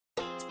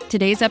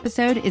Today's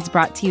episode is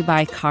brought to you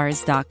by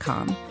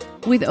Cars.com.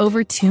 With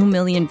over 2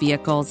 million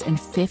vehicles and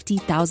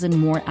 50,000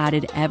 more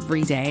added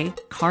every day,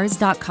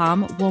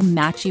 Cars.com will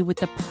match you with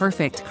the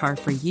perfect car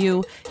for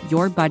you,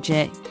 your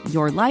budget,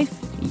 your life,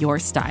 your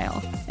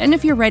style. And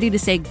if you're ready to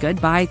say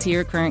goodbye to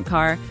your current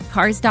car,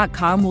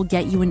 Cars.com will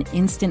get you an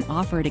instant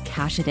offer to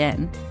cash it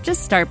in.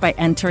 Just start by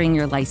entering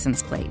your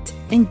license plate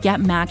and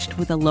get matched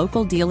with a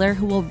local dealer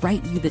who will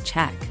write you the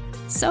check.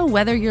 So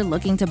whether you're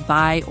looking to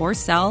buy or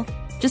sell,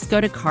 just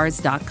go to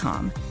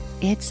Cars.com.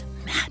 It's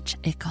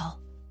magical.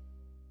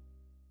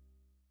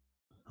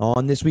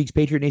 On this week's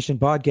Patriot Nation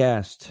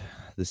podcast,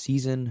 the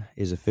season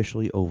is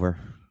officially over,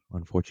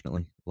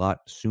 unfortunately. A lot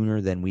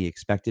sooner than we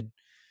expected.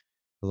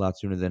 A lot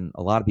sooner than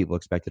a lot of people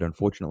expected,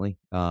 unfortunately.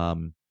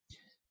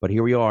 But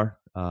here we are,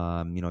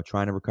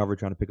 trying to recover,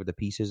 trying to pick up the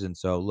pieces. And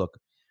so, look,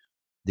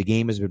 the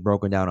game has been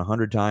broken down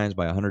 100 times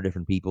by 100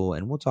 different people,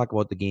 and we'll talk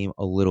about the game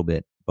a little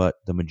bit. But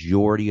the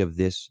majority of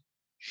this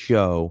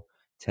show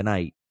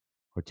tonight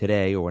or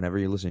today or whenever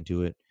you're listening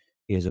to it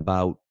is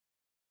about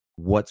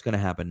what's going to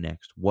happen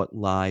next, what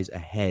lies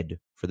ahead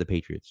for the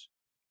Patriots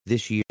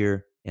this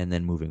year and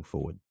then moving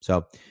forward.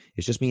 So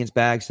it's just me and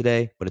Spags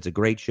today, but it's a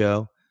great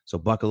show. So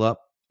buckle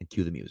up and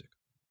cue the music.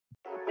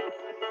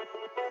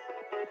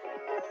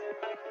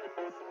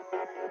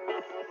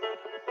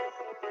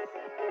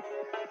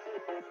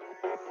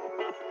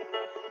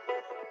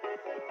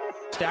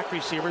 Stacked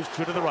receivers,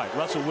 two to the right.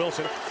 Russell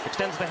Wilson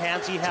extends the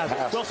hands he has.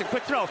 Wilson,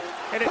 quick throw.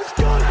 And it's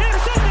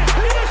intercepted!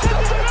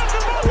 Intercepted!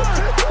 Malcolm Butler!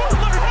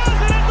 Butler has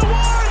it at the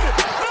one!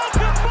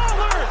 Malcolm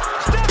Butler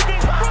stepping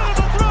in front of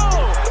the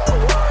throw!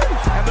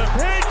 And the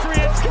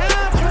Patriots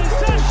have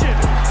possession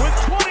with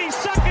 20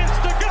 seconds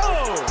to go!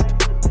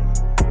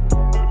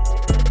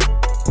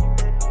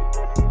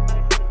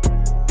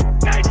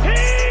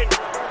 19!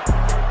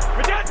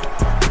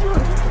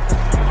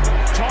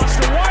 Toss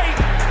to White.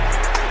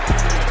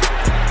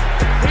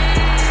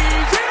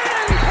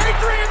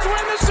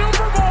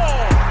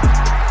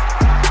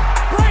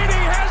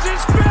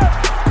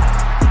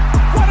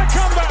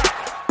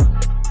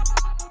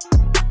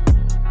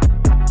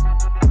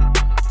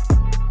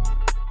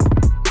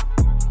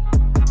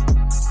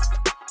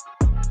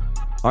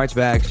 All right,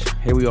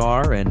 Spags, here we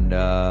are, and,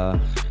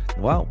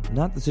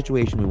 not the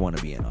situation we want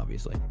to be in,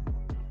 obviously.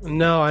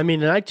 No, I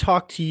mean, and I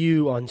talked to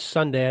you on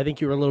Sunday. I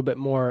think you were a little bit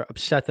more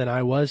upset than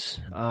I was,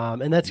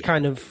 and that's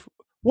kind of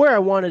where I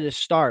wanted to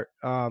start.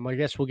 I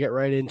guess we'll get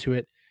right into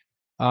it.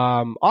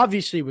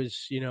 Obviously,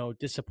 was,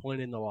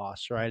 disappointed in the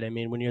loss, right? I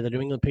mean, when you're the New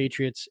England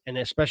Patriots, and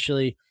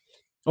especially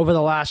over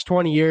the last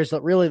 20 years,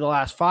 really the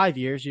last 5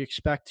 years, you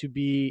expect to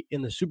be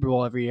in the Super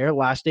Bowl every year.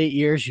 Last 8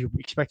 years, you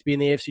expect to be in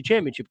the AFC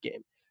Championship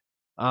game.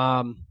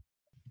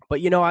 But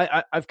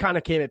I've kind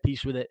of came at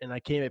peace with it, and I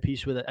came at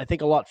peace with it, I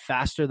think, a lot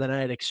faster than I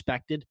had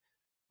expected,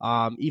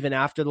 even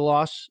after the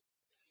loss,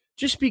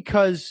 just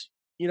because,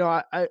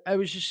 I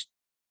was just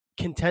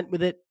content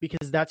with it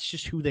because that's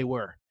just who they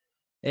were.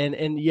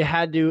 And you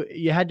had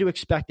to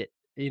expect it,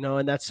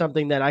 and that's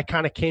something that I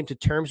kind of came to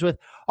terms with.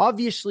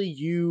 Obviously,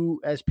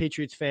 you as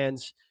Patriots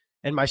fans,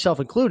 and myself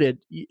included,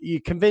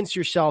 you convince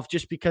yourself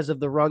just because of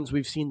the runs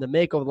we've seen them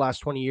make over the last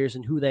 20 years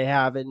and who they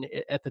have and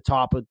at the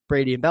top with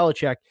Brady and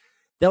Belichick,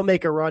 they'll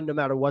make a run no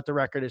matter what the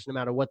record is, no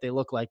matter what they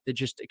look like. They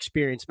just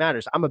experience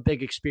matters. I'm a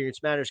big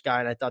experience matters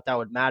guy, and I thought that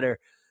would matter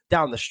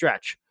down the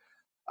stretch.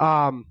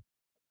 But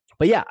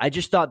yeah, I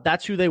just thought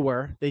that's who they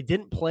were. They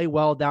didn't play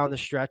well down the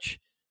stretch,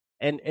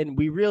 and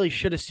we really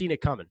should have seen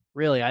it coming.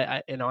 Really,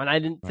 and I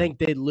didn't think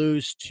they'd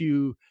lose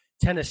to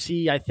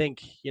Tennessee. I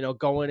think,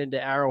 going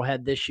into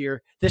Arrowhead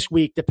this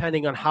week,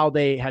 depending on how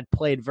they had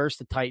played versus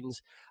the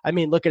Titans. I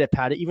mean, look at it,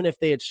 Pat. Even if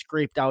they had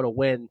scraped out a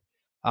win,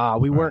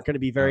 we weren't going to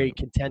be very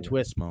content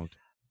with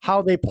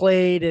how they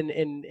played.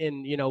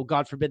 And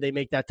God forbid they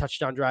make that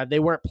touchdown drive. They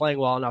weren't playing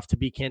well enough to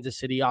beat Kansas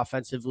City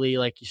offensively.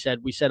 Like you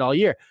said, we said all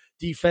year,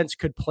 defense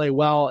could play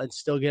well and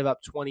still give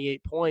up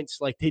 28 points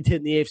like they did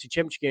in the AFC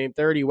Championship game,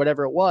 30,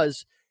 whatever it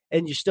was.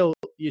 And you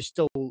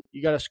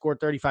got to score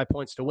 35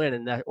 points to win.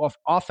 And that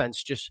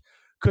offense just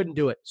couldn't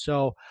do it.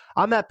 So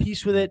I'm at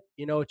peace with it.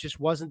 It just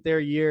wasn't their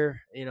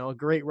year, a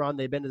great run.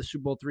 They've been to the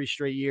Super Bowl 3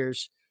 straight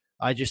years.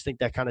 I just think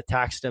that kind of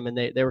taxed them, and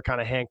they were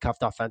kind of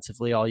handcuffed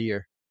offensively all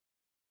year.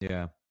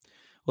 Yeah.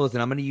 Well,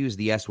 listen, I'm going to use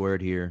the S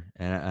word here,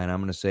 and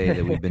I'm going to say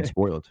that we've been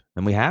spoiled,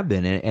 and we have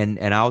been.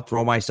 And I'll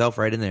throw myself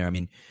right in there. I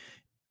mean,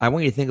 I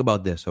want you to think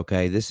about this.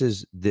 Okay.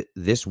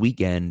 This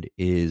weekend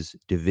is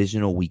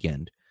divisional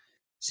weekend.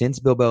 Since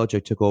Bill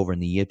Belichick took over in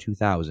the year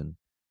 2000,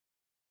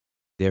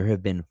 there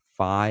have been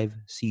 5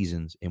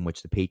 seasons in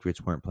which the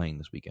Patriots weren't playing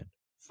this weekend.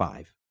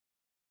 5.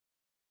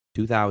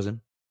 2000,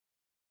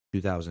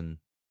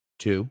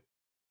 2002,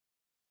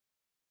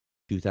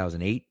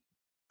 2008,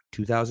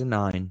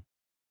 2009,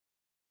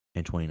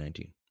 and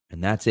 2019.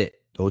 And that's it.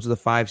 Those are the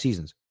 5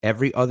 seasons.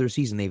 Every other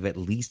season, they've at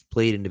least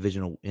played in the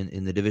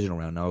divisional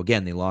round. Now,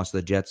 again, they lost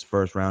the Jets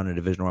first round in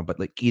the divisional round, but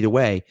either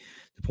way,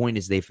 the point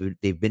is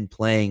they've been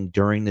playing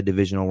during the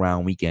divisional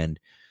round weekend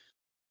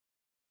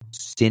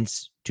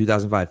since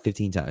 2005,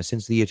 15 times,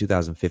 since the year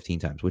 2015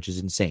 times, which is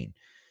insane.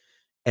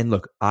 And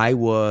look, I'm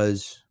a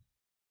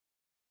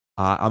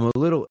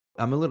little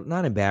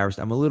not embarrassed.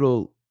 I'm a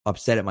little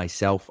upset at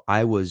myself.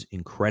 I was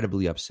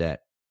incredibly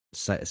upset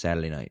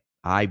Saturday night.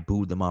 I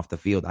booed them off the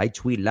field. I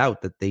tweeted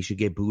out that they should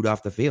get booed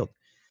off the field.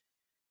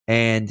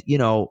 And,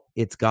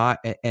 it's got,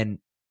 and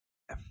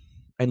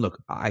look,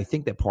 I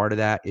think that part of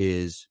that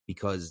is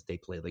because they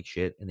play like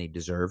shit and they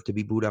deserve to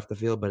be booed off the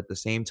field. But at the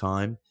same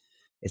time,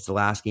 it's the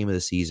last game of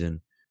the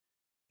season.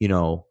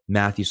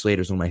 Matthew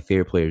Slater's one of my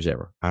favorite players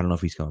ever. I don't know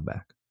if he's coming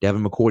back.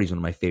 Devin McCourty's one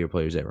of my favorite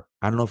players ever.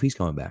 I don't know if he's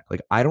coming back.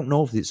 Like, I don't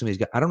know if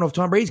I don't know if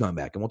Tom Brady's coming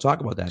back, and we'll talk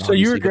about that. So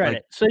you regret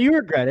it. So you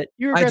regret it.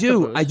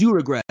 I do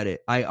regret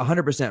it. I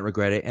 100%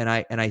 regret it, and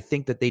I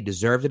think that they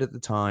deserved it at the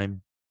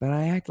time, but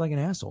I acted like an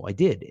asshole. I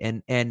did,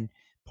 and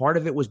part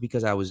of it was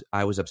because I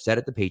was upset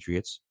at the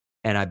Patriots,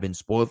 and I've been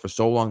spoiled for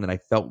so long that I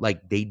felt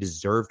like they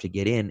deserved to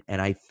get in,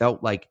 and I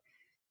felt like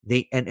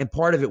and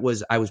part of it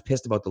was I was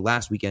pissed about the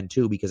last weekend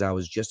too, because I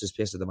was just as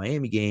pissed at the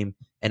Miami game,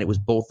 and it was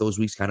both those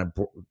weeks kind of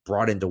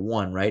brought into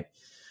one, right?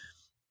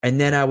 And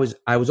then I was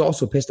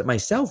also pissed at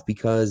myself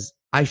because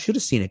I should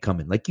have seen it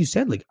coming. Like you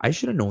said, like I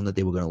should have known that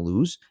they were going to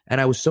lose,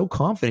 and I was so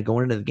confident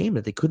going into the game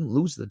that they couldn't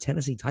lose to the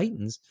Tennessee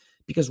Titans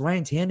because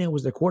Ryan Tannehill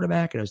was their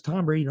quarterback and it was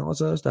Tom Brady and all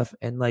this other stuff,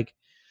 and they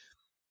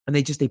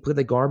played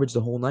like garbage the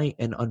whole night.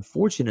 And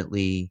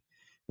unfortunately,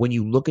 when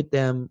you look at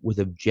them with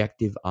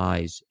objective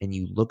eyes and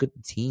you look at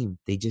the team,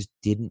 they just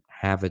didn't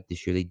have it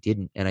this year. They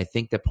didn't. And I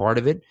think that part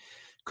of it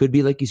could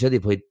be, like you said,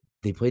 they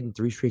played in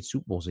 3 straight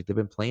Super Bowls. Like they've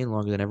been playing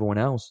longer than everyone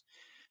else.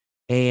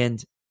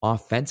 And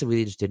offensively,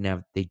 they just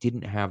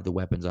didn't have the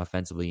weapons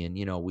offensively. And,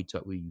 you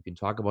can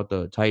talk about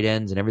the tight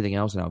ends and everything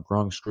else and how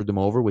Gronk screwed them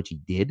over, which he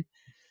did,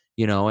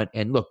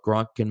 and look,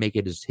 Gronk can make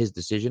it his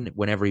decision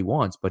whenever he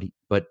wants,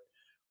 but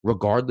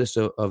regardless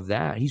of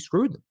that, he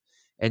screwed them.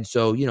 And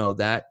so,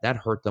 that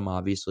hurt them,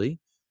 obviously.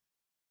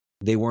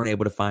 They weren't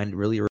able to find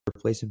really a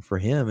replacement for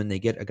him, and they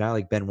get a guy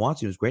like Ben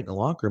Watson who's great in the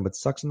locker room but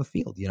sucks on the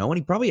field, and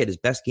he probably had his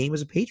best game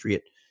as a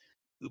Patriot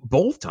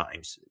both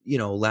times,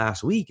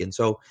 last week. And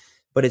so,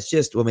 but it's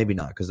just, well, maybe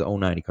not because the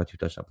 09 he caught 2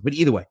 touchdowns. But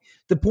either way,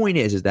 the point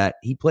is that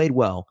he played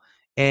well,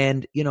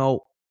 and,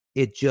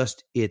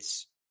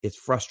 it's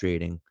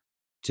frustrating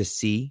to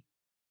see.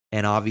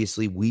 And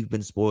obviously we've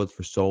been spoiled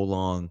for so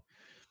long.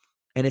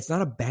 And it's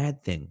not a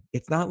bad thing.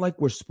 It's not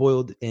like we're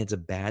spoiled and it's a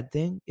bad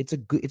thing. It's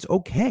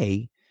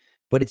okay,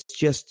 but it's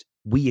just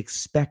we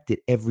expect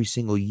it every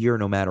single year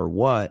no matter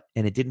what,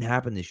 and it didn't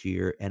happen this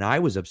year, and I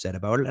was upset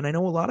about it, and I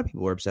know a lot of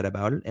people are upset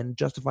about it, and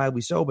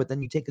justifiably so, but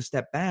then you take a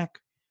step back,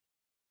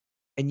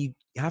 and you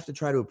have to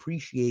try to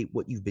appreciate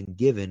what you've been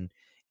given.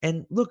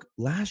 And look,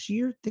 last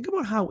year, think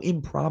about how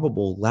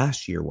improbable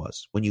last year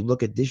was when you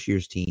look at this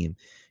year's team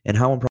and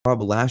how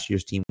improbable last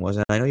year's team was.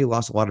 And I know you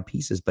lost a lot of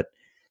pieces, but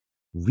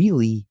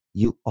really,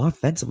 you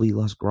offensively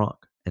lost Gronk,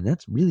 and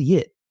that's really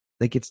it.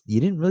 Like you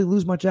didn't really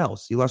lose much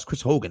else. You lost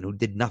Chris Hogan, who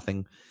did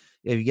nothing.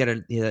 You get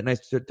a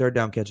nice third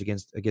down catch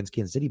against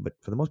Kansas City, but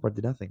for the most part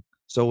did nothing.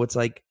 So it's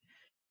like,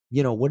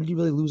 what did you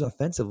really lose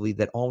offensively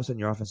that all of a sudden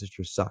your offense this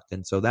year sucked?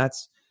 And so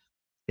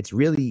it's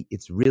really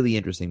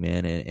interesting,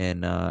 man.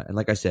 And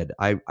like I said,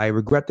 I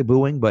regret the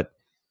booing, but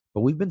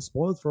we've been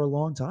spoiled for a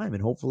long time,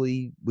 and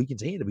hopefully we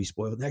continue to be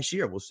spoiled next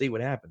year. We'll see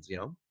what happens,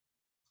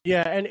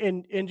 Yeah,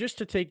 and just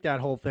to take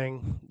that whole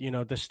thing,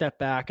 the step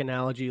back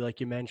analogy, like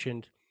you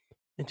mentioned,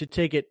 and to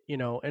take it,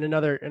 in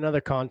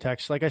another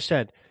context, like I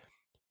said,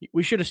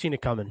 we should have seen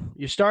it coming.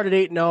 You started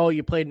 8-0,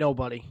 you played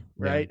nobody,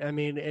 right? Yeah. I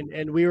mean,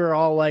 and we were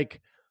all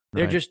like,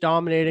 they're just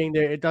dominating.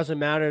 It doesn't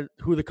matter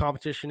who the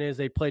competition is.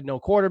 They played no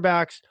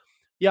quarterbacks,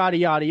 yada,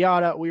 yada,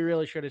 yada. We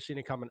really should have seen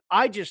it coming.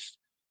 I just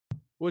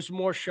was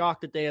more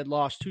shocked that they had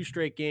lost 2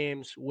 straight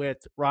games with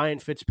facing Ryan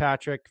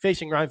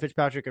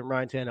Fitzpatrick and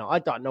Ryan Tannehill. I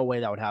thought no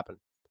way that would happen.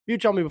 If you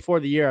tell me before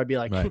the year, I'd be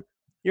like,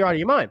 you're out of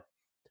your mind,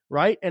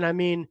 right? And I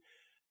mean,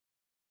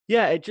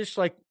 yeah, it just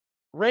like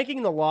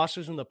ranking the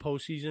losses in the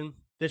postseason,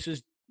 this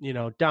is,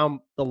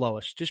 down the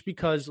lowest. Just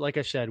because, like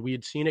I said, we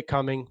had seen it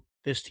coming.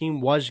 This team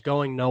was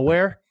going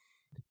nowhere.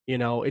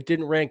 It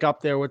didn't rank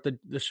up there with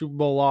the Super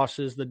Bowl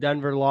losses, the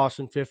Denver loss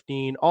in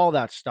 2015, all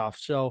that stuff.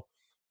 So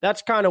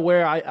that's kind of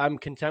where I'm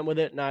content with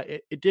it. And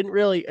it didn't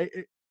really,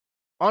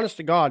 honest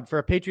to God, for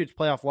a Patriots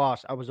playoff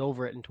loss, I was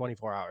over it in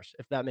 24 hours,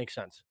 if that makes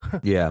sense.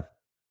 Yeah.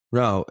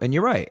 No, and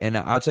you're right. And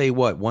I'll tell you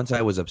what, once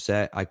I was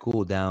upset, I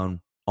cooled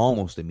down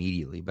almost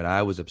immediately, but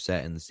I was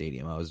upset in the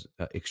stadium. I was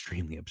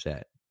extremely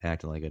upset,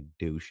 acting like a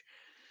douche.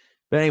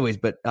 But anyways,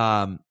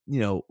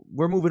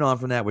 we're moving on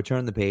from that. We're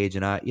turning the page,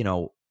 and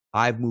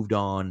I've moved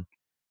on,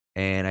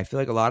 and I feel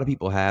like a lot of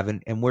people have,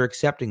 and we're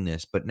accepting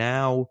this. But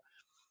now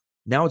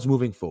it's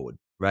moving forward,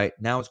 right?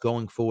 Now it's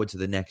going forward to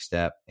the next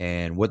step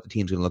and what the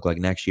team's going to look like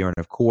next year. And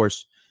of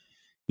course,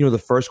 the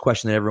first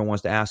question that everyone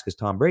wants to ask is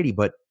Tom Brady,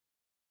 but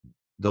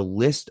the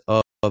list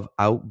of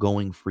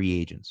outgoing free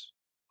agents,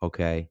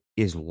 okay,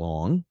 is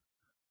long,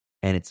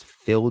 and it's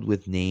filled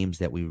with names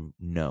that we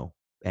know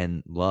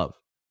and love,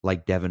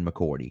 like Devin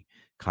McCourty,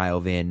 Kyle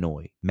Van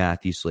Noy,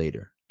 Matthew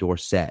Slater,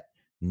 Dorsett,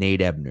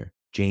 Nate Ebner,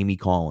 Jamie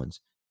Collins,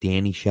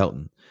 Danny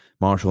Shelton,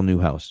 Marshall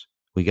Newhouse.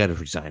 We got to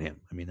resign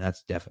him. I mean,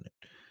 that's definite.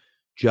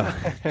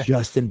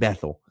 Justin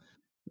Bethel,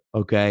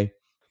 okay,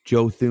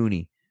 Joe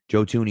Thuney,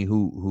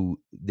 who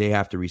they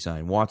have to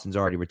resign. Watson's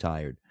already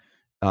retired.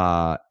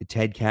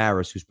 Ted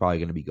Karras, who's probably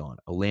going to be gone.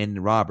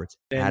 Landon Roberts,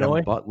 Van Adam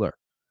Noy? Butler.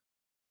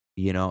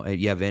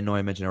 Van Noy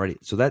I mentioned already.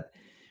 So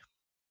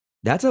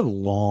that's a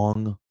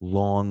long,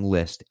 long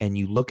list. And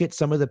you look at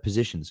some of the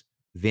positions: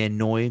 Van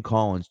Noy and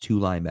Collins, 2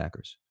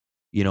 linebackers.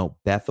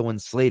 Bethel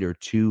and Slater,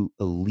 2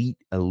 elite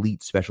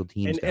special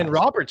teams guys. And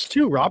Roberts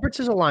too. Roberts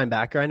is a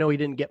linebacker. I know he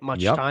didn't get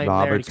much time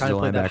Roberts there. He kind of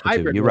played that too.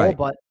 hybrid You're role, right.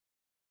 but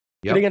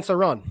good against the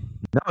run.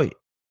 No,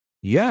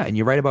 yeah, and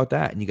you're right about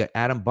that. And you got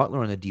Adam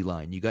Butler on the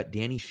D-line. You got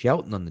Danny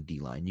Shelton on the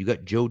D-line. You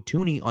got Joe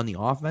Thuney on the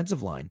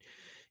offensive line.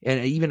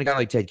 And even a guy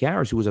like Ted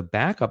Karras, who was a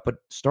backup but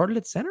started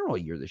at center all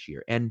year this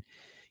year. And,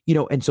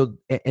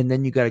 and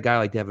then you got a guy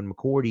like Devin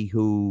McCourty,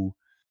 who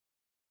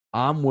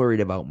I'm worried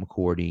about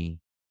McCourty.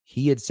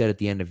 He had said at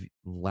the end of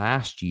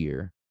last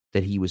year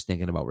that he was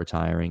thinking about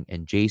retiring,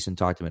 and Jason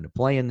talked him into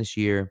playing this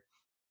year.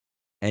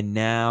 And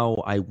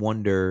now I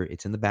wonder,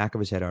 it's in the back of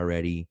his head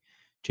already.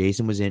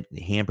 Jason was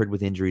hampered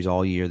with injuries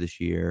all year this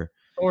year.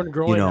 Torn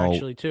groin,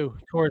 actually, too.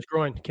 Tore his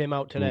groin. Came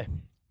out today.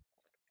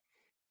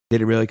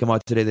 Did it really come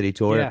out today that he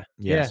tore it?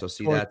 Yeah. So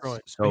see,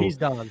 so he's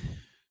done.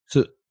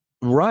 So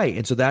right,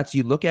 and so that's,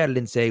 you look at it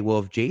and say, well,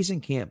 if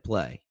Jason can't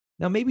play,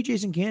 now maybe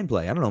Jason can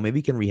play. I don't know. Maybe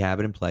he can rehab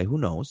it and play. Who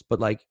knows? But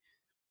like,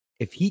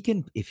 if he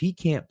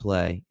can't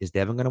play, is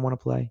Devin going to want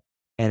to play?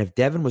 And if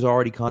Devin was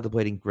already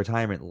contemplating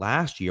retirement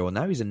last year, well,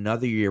 now he's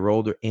another year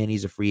older and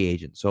he's a free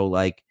agent. So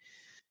like,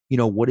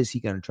 what is he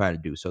going to try to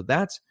do? So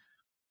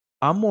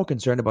I'm more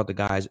concerned about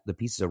the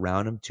pieces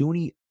around him.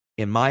 Thuney,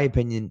 in my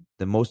opinion,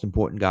 the most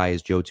important guy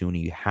is Joe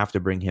Thuney. You have to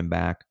bring him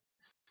back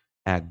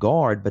at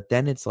guard, but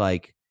then it's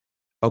like,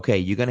 okay,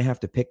 you're going to have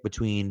to pick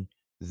between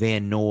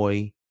Van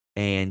Noy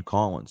and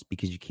Collins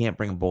because you can't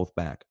bring them both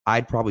back.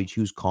 I'd probably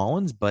choose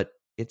Collins, but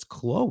it's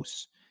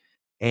close.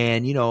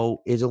 And,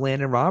 is a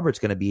Landon Roberts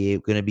going to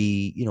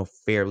be,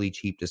 fairly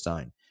cheap to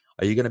sign?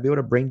 Are you going to be able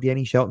to bring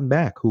Danny Shelton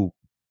back, who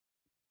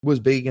was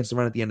big against the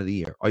run at the end of the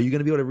year? Are you going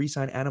to be able to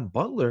re-sign Adam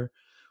Butler,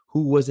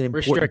 who was an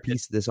important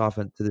piece of this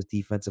offense, to this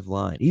defensive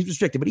line? He's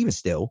restricted, but even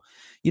still,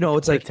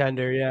 it's like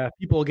tender. Yeah,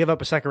 people will give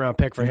up a second-round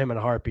pick for him in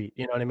a heartbeat.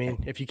 You know what I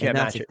mean? If you can't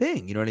match it,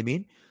 thing. You know what I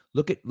mean?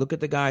 Look at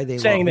the guy they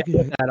saying they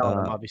put that on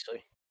him,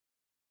 obviously.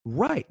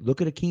 Right.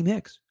 Look at Akeem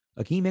Hicks.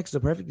 Akeem Hicks is a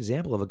perfect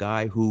example of a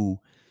guy who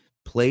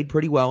played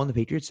pretty well in the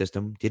Patriot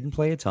system, didn't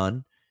play a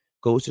ton,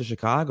 goes to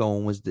Chicago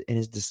and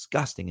is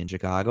disgusting in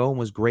Chicago and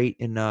was great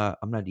in I'm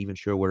not even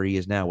sure where he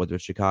is now, whether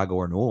it's Chicago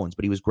or New Orleans,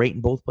 but he was great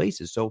in both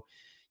places. So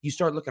you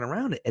start looking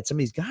around at some of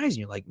these guys and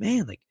you're like,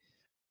 man, like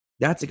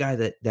that's a guy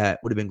that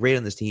would have been great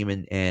on this team,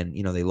 and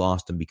they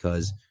lost him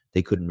because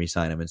they couldn't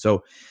re-sign him. And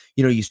so,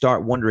 you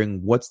start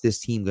wondering, what's this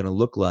team going to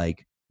look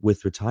like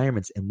with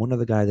retirements? And one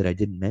other guy that I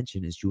didn't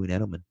mention is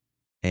Julian Edelman.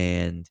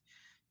 And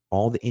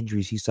all the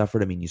injuries he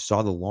suffered. I mean, you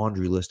saw the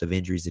laundry list of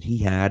injuries that he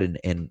had,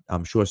 and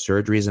I'm sure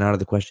surgery isn't out of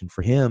the question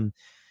for him.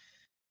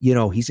 He's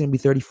going to be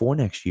 34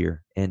 next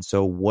year. And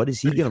so what is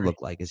he going to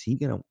look like? Is he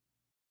going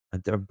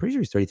to – I'm pretty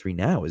sure he's 33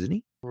 now, isn't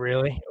he?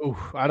 Really? Ooh,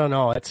 I don't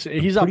know.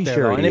 He's up there,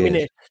 though. And I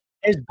mean,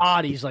 his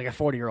body's like a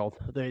 40-year-old.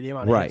 The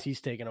amount of hits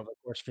he's taken over the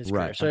course of his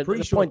career. So I'm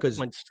pretty sure because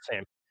the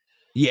same.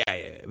 Yeah.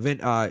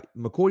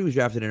 McCourty was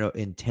drafted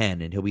in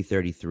 10, and he'll be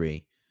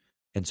 33.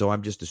 And so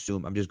I'm just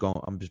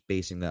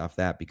basing that off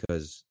that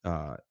because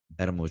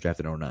Edelman was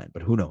drafted in 09,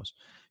 but who knows?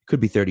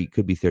 Could be 30,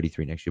 could be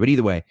 33 next year. But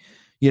either way,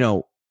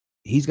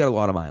 he's got a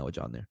lot of mileage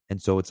on there.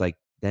 And so it's like,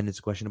 then it's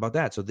a question about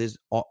that. So there's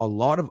a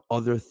lot of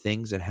other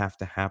things that have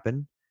to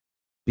happen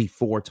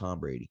before Tom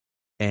Brady.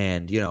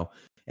 And,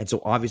 and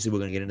so obviously we're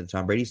going to get into the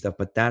Tom Brady stuff,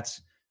 but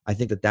I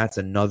think that's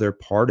another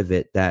part of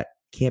it that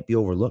can't be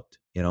overlooked,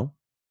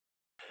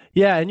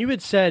 Yeah, and you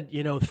had said,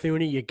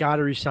 Thuney, you got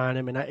to re-sign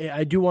him, and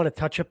I do want to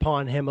touch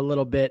upon him a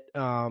little bit.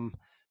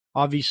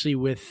 Obviously,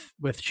 with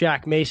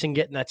Shaq Mason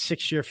getting that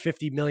 6-year,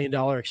 $50 million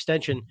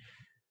extension,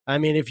 I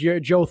mean, if you're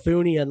Joe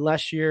Thuney,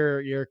 unless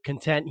you're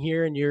content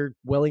here and you're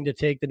willing to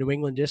take the New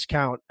England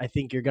discount, I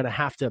think you're going to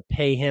have to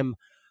pay him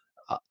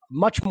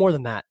much more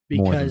than that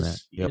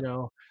because Yep.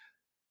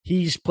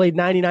 He's played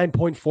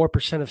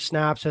 99.4% of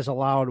snaps, has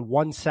allowed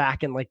 1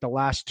 sack in like the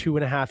last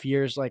 2.5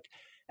 years, like.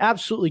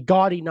 Absolutely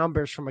gaudy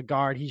numbers from a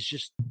guard. He's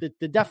just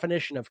the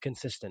definition of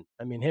consistent.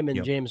 I mean, him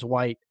and James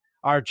White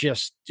are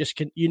just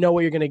you know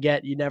what you're going to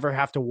get. You never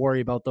have to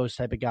worry about those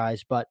type of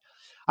guys. But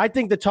I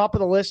think the top of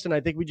the list, and I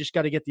think we just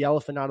got to get the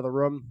elephant out of the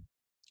room.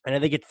 And I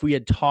think if we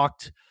had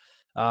talked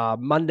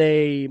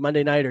Monday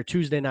night or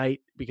Tuesday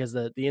night, because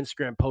the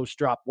Instagram post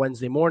dropped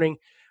Wednesday morning,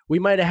 we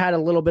might have had a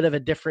little bit of a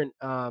different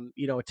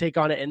take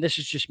on it. And this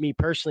is just me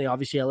personally.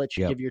 Obviously, I'll let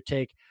you give your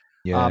take.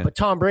 Yeah. But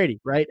Tom Brady,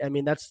 right? I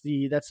mean, that's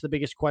the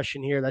biggest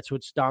question here. That's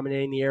what's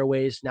dominating the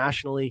airways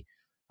nationally.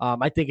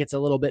 I think it's a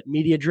little bit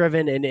media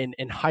driven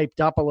and hyped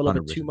up a little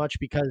 100%. Bit too much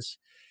because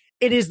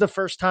it is the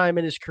first time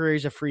in his career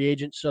he's a free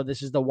agent. So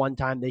this is the one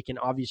time they can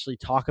obviously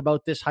talk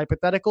about this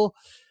hypothetical.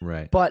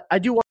 Right. But I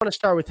do want to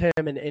start with him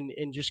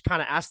and just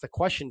kind of ask the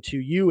question to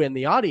you and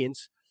the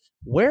audience,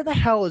 where the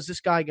hell is this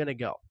guy going to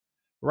go?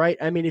 right?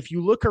 I mean, if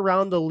you look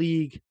around the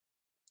league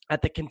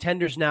at the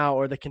contenders now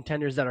or the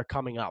contenders that are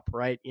coming up,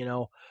 right?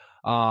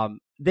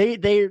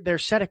 They're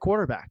set at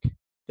quarterback.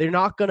 They're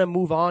not going to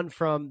move on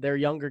from their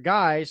younger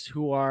guys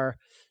who are,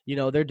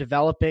 they're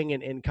developing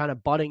and kind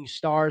of budding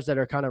stars that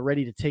are kind of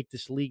ready to take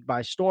this league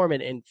by storm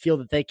and feel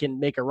that they can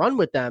make a run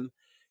with them.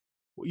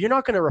 You're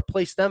not going to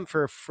replace them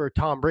for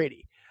Tom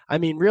Brady. I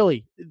mean,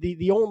 really,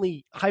 the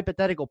only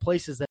hypothetical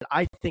places that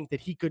I think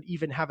that he could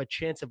even have a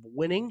chance of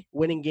winning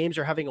games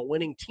or having a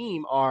winning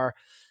team are,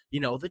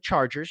 the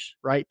Chargers,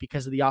 right?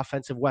 Because of the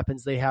offensive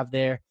weapons they have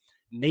there.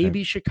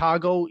 Maybe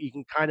Chicago, you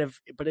can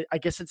but I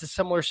guess it's a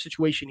similar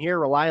situation here.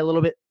 Rely a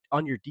little bit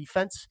on your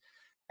defense.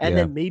 And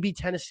then maybe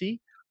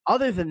Tennessee.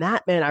 Other than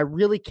that, man, I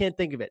really can't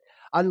think of it.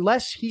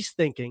 Unless he's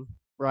thinking,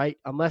 right?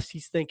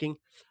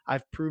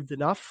 I've proved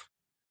enough.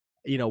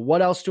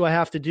 What else do I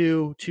have to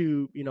do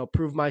to,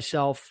 prove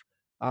myself?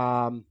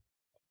 I'll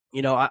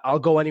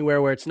go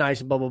anywhere where it's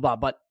nice and blah, blah, blah.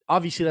 But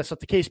obviously that's not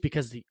the case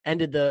because the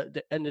end of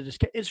the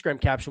Instagram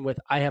caption with,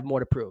 I have more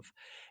to prove.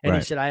 And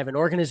he said, I have an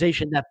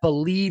organization that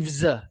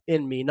believes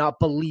in me, not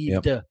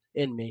believed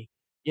in me,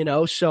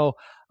 So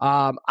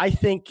I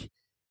think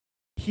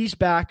he's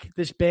back.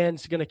 This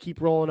band's going to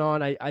keep rolling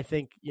on. I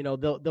think,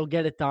 they'll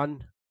get it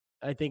done.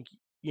 I think,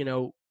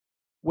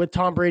 with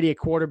Tom Brady at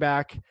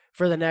quarterback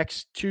for the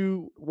next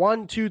 3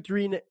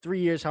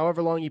 years,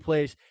 however long he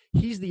plays,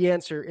 he's the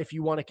answer if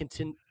you want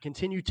to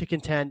continue to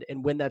contend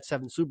and win that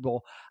 7th Super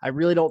Bowl. I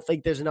really don't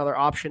think there's another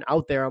option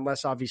out there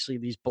unless obviously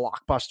these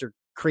blockbuster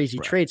crazy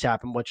trades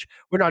happen, which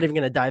we're not even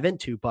going to dive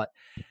into. But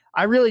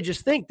I really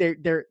just think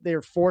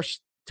they're forced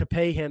to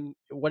pay him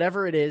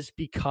whatever it is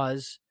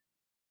because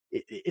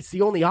it's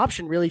the only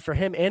option really for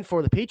him and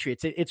for the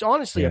Patriots. It's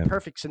honestly a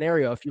perfect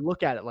scenario if you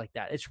look at it like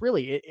that. It's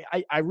really,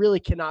 I really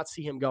cannot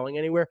see him going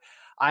anywhere.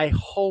 I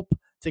hope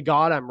to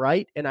God I'm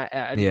right, and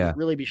I'd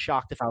really be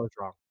shocked if I was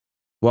wrong.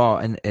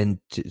 Well,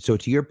 so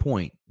to your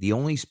point, the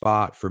only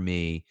spot for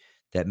me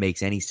that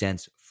makes any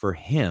sense for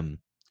him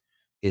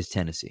is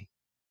Tennessee.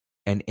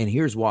 And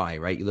here's why,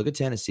 right? You look at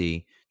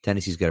Tennessee.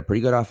 Tennessee's got a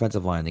pretty good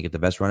offensive line. They get the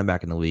best running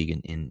back in the league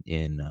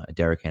in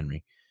Derrick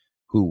Henry,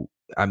 who,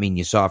 I mean,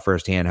 you saw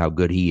firsthand how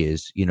good he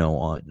is,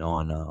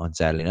 on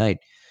Saturday night.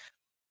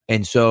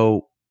 And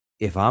so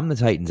if I'm the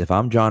Titans, if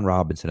I'm John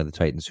Robinson of the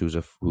Titans, who's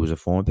a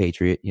former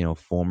Patriot,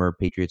 former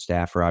Patriot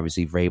staffer,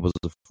 obviously Vrabel's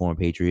a former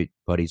Patriot,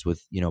 buddies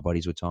with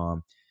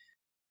Tom.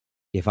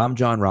 If I'm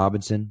John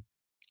Robinson,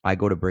 I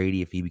go to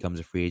Brady if he becomes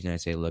a free agent. I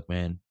say, look,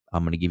 man,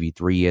 I'm going to give you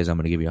 3 years. I'm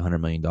going to give you $100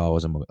 million.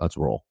 Let's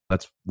roll.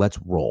 Let's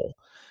roll.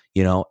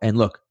 And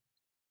look,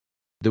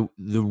 the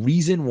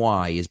reason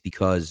why is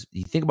because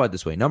you think about it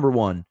this way. Number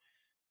one,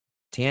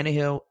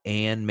 Tannehill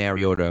and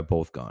Mariota are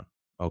both gone.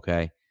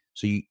 Okay,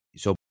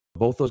 so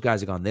both those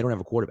guys are gone. They don't have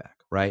a quarterback,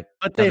 right?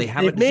 But they've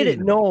made it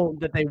known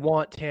that they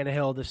want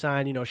Tannehill to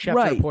sign.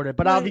 Schefter reported,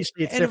 but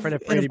obviously it's different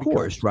if Brady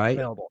becomes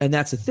available. And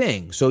that's the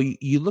thing. So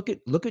you look at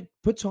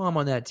put Tom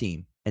on that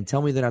team and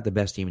tell me they're not the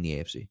best team in the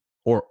AFC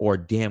or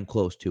damn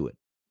close to it,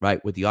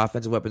 right? With the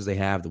offensive weapons they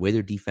have, the way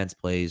their defense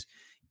plays,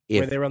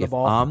 if they run the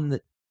ball.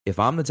 If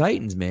I'm the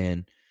Titans,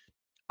 man,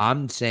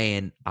 I'm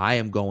saying I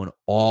am going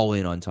all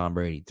in on Tom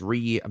Brady. 3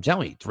 years, I'm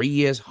telling you, 3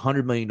 years,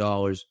 $100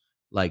 million.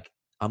 Like,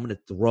 I'm going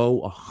to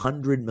throw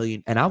 $100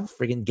 million, and I'll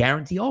freaking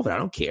guarantee all of it. I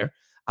don't care.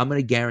 I'm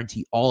going to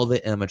guarantee all of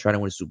it, and I'm going to try to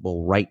win a Super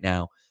Bowl right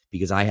now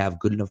because I have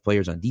good enough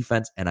players on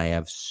defense and I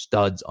have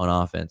studs on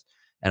offense,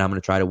 and I'm going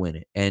to try to win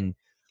it. And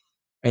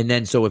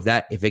then so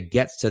if it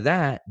gets to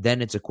that,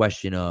 then it's a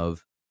question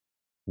of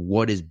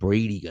what is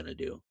Brady going to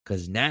do?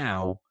 Because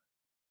now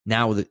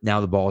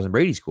the ball's in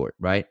Brady's court,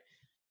 right?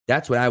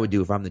 That's what I would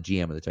do if I'm the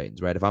GM of the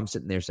Titans, right? If I'm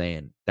sitting there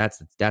saying that's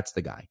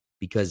the guy,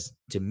 because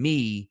to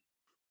me,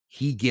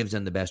 he gives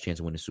them the best chance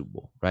to win a Super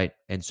Bowl, right?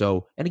 And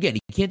again,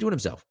 he can't do it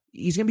himself.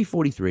 He's going to be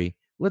 43.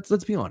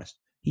 Let's be honest.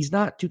 He's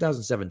not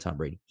 2007 Tom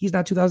Brady. He's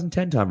not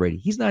 2010 Tom Brady.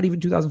 He's not even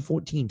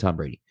 2014 Tom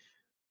Brady.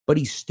 But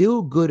he's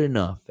still good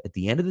enough. At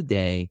the end of the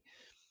day,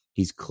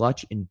 he's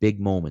clutch in big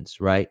moments,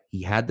 right?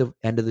 He had the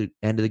end of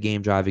the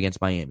game drive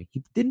against Miami.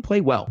 He didn't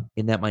play well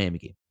in that Miami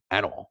game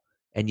at all.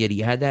 And yet he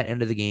had that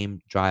end of the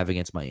game drive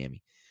against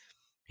Miami.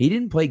 He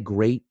didn't play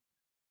great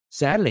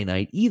Saturday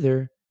night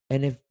either.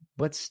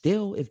 But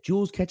still, if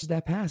Jules catches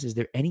that pass, is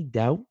there any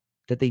doubt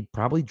that they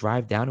probably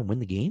drive down and win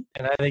the game?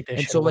 And I think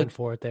they should have went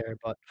for it there,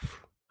 but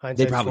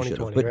they probably should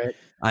have. Right?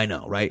 I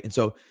know, right? And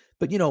so,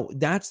 but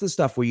that's the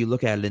stuff where you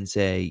look at it and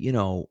say,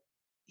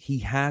 he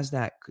has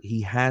that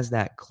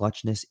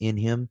clutchness in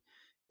him,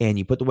 and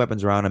you put the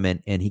weapons around him,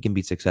 and he can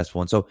be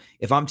successful. And so,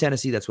 if I'm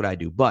Tennessee, that's what I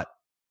do. But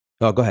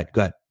go ahead.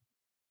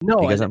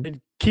 No,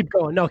 keep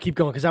going. No, keep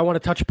going because I want to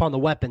touch upon the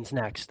weapons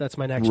next. That's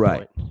my next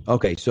point.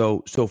 Okay,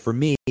 so for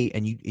me,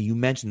 and you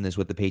mentioned this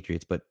with the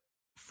Patriots, but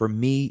for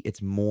me,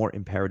 it's more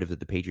imperative that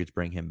the Patriots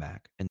bring him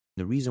back. And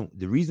the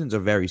reasons are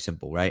very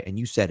simple, right? And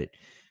you said it.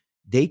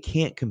 They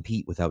can't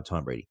compete without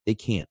Tom Brady. They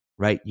can't,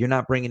 right? You're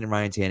not bringing in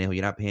Ryan Tannehill.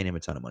 You're not paying him a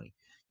ton of money.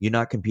 You're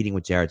not competing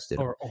with Jared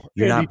Stidham.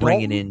 You're not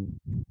bringing in.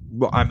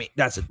 Well, I mean,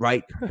 that's it,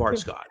 right? Bart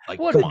Scott. Like,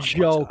 what a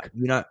joke.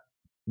 You're not.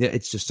 Yeah,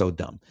 it's just so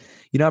dumb.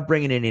 You're not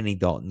bringing in Andy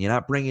Dalton. You're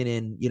not bringing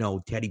in,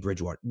 Teddy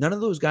Bridgewater. None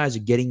of those guys are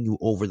getting you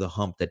over the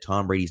hump that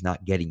Tom Brady's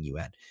not getting you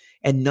at.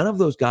 And none of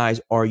those guys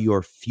are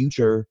your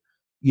future,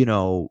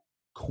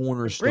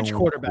 cornerstone bridge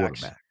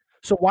quarterback.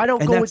 So why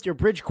don't go with your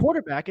bridge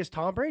quarterback as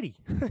Tom Brady?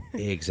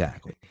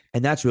 Exactly.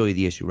 And that's really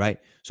the issue, right?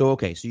 So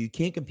you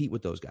can't compete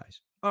with those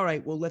guys. All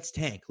right, well, let's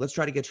tank. Let's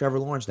try to get Trevor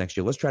Lawrence next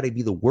year. Let's try to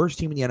be the worst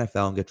team in the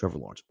NFL and get Trevor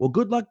Lawrence. Well,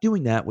 good luck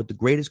doing that with the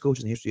greatest coach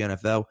in the history of the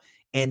NFL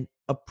and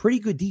a pretty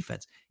good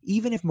defense.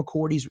 Maybe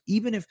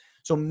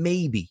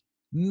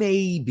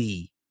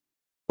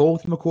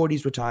both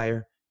McCourties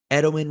retire,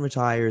 Edelman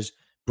retires,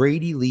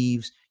 Brady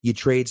leaves, you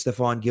trade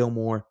Stephon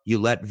Gilmore, you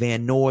let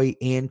Van Noy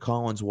and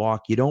Collins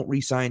walk, you don't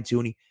re-sign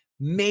Tooney.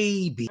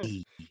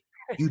 Maybe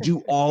you do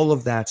all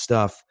of that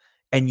stuff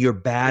and you're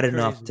bad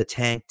enough to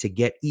tank to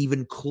get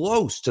even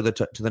close to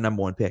the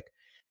number one pick.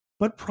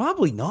 But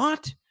probably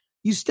not.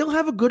 You still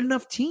have a good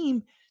enough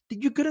team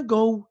that you're going to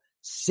go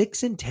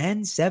 6-10,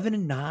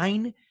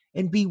 7-9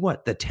 and be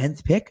what, the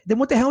 10th pick? Then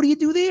what the hell do you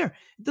do there?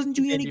 It doesn't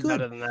do you any good.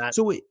 Better than that.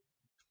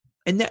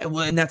 And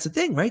that's the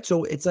thing, right?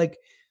 So it's like,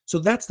 so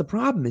that's the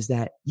problem, is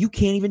that you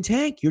can't even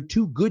tank. You're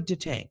too good to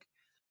tank.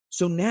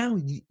 So now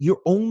your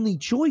only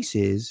choice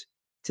is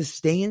to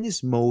stay in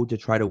this mode to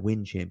try to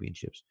win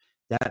championships.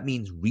 That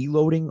means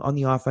reloading on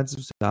the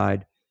offensive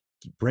side,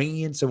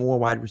 bringing in some more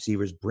wide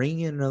receivers,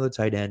 bringing in another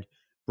tight end,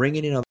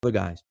 bringing in other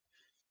guys.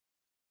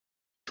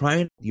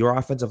 Trying your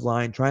offensive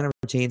line, trying to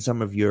retain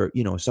some of your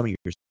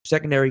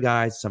secondary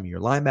guys, some of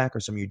your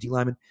linebackers, some of your D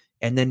linemen,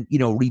 and then,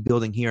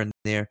 rebuilding here and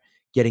there,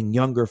 getting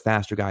younger,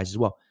 faster guys as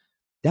well.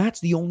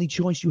 That's the only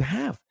choice you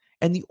have.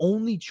 And the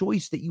only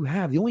choice that you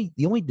have, the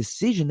only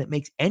decision that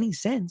makes any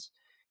sense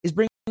is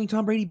bringing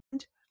Tom Brady.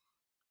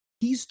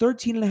 He's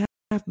 $13.5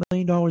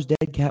 million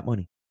dead cap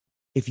money.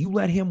 If you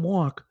let him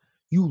walk,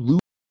 you lose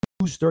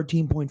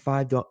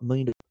 $13.5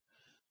 million.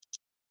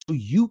 So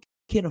you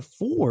can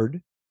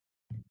afford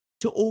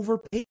to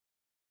overpay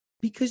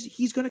because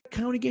he's going to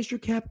count against your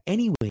cap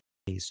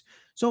anyways.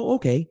 So,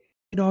 okay,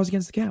 $1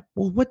 against the cap.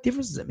 Well, what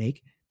difference does it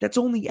make? That's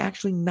only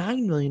actually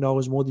 $9 million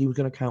more than he was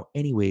going to count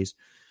anyways.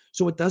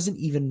 So it doesn't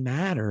even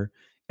matter.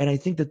 And I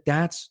think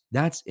that's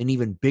an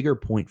even bigger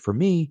point for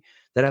me,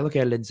 that I look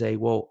at it and say,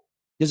 well,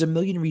 there's a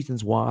million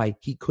reasons why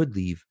he could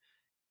leave,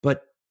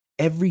 but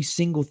every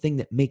single thing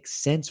that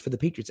makes sense for the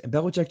Patriots. And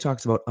Belichick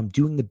talks about, I'm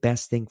doing the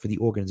best thing for the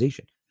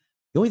organization.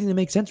 The only thing that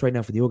makes sense right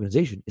now for the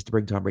organization is to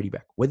bring Tom Brady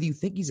back. Whether you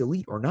think he's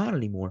elite or not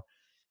anymore,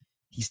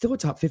 he's still a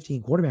top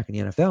 15 quarterback in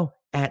the NFL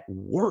at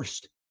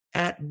worst.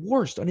 At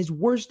worst. On his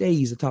worst day,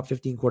 he's a top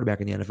 15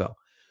 quarterback in the NFL.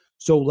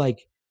 So,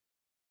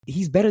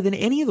 he's better than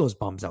any of those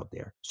bums out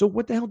there. So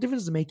what the hell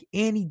difference does it make?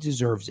 And he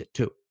deserves it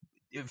too.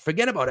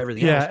 Forget about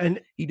everything else.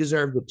 And he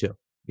deserved it too.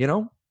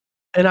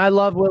 And I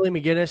love Willie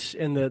McGinnis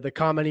and the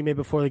comment he made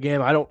before the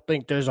game. I don't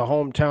think there's a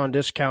hometown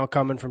discount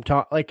coming from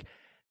Tom.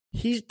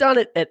 He's done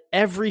it at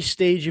every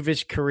stage of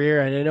his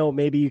career. And I know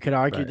maybe you could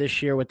argue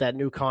this year with that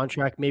new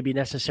contract, maybe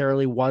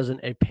necessarily wasn't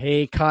a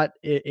pay cut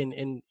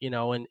in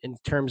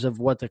terms of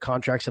what the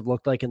contracts have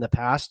looked like in the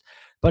past,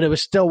 but it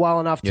was still well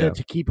enough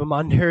to keep him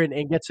under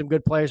and get some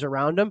good players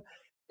around him.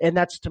 And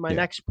that's to my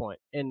next point.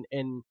 And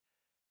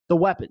the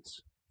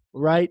weapons,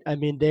 right? I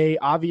mean, they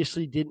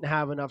obviously didn't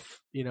have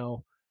enough,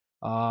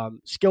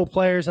 skill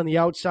players on the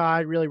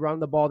outside, really run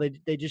the ball.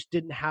 They just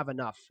didn't have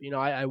enough.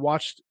 I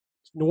watched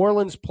New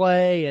Orleans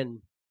play,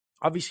 and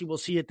obviously we'll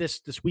see it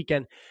this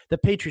weekend. The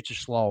Patriots are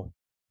slow.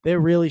 They're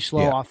really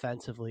slow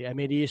offensively. I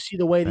mean, you see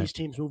the way these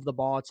teams move the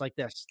ball. It's like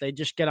this. They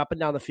just get up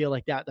and down the field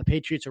like that. The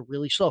Patriots are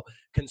really slow,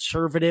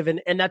 conservative,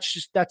 and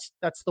that's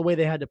the way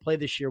they had to play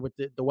this year with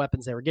the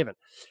weapons they were given.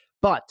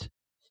 But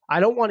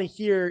I don't want to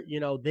hear,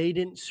 they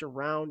didn't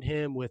surround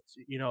him with,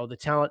 the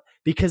talent,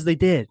 because they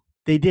did.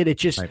 They did. It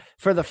just,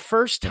 for the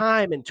first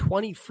time in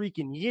 20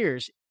 freaking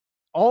years,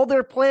 all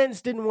their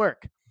plans didn't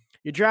work.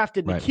 You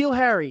drafted N'Keal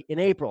Harry in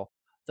April.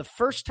 The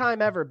first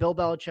time ever Bill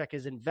Belichick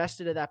has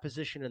invested in that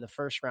position in the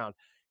first round.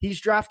 He's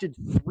drafted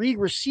 3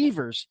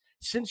 receivers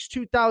since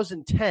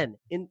 2010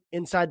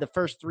 inside the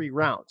first 3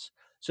 rounds.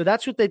 So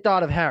that's what they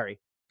thought of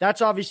Harry.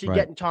 That's obviously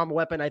getting Tom a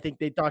weapon. I think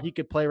they thought he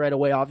could play right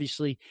away.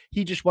 Obviously,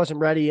 he just wasn't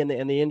ready, and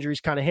the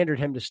injuries kind of hindered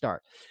him to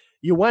start.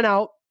 You went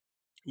out.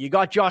 You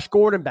got Josh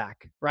Gordon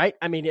back, right?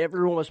 I mean,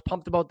 everyone was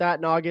pumped about that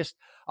in August.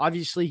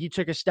 Obviously, he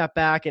took a step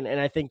back, and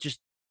I think just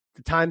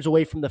the times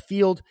away from the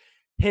field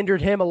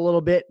hindered him a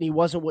little bit, and he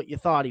wasn't what you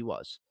thought he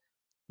was.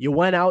 You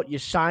went out, you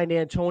signed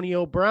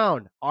Antonio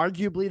Brown,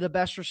 arguably the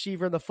best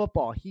receiver in the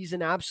football. He's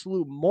an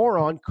absolute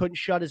moron, couldn't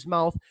shut his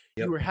mouth.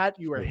 Yep.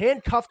 You were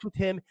handcuffed with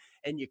him,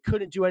 and you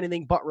couldn't do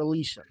anything but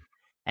release him.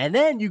 And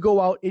then you go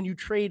out and you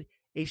trade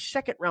a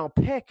second-round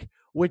pick,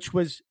 which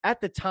was at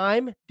the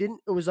time, it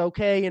was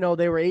okay. They were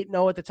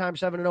 8-0 at the time,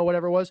 7-0,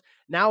 whatever it was.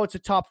 Now it's a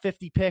top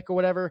 50 pick or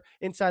whatever,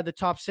 inside the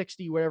top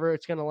 60, whatever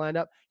it's going to line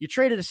up. You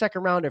traded a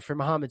second rounder for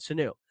Mohamed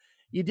Sanu.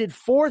 You did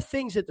 4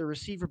 things at the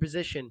receiver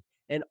position,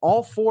 and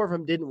all 4 of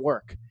them didn't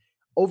work.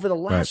 Over the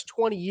last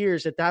 20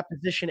 years at that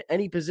position,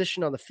 any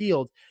position on the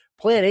field,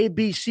 plan A,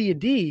 B, C, and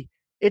D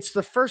it's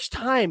the first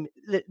time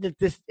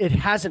that it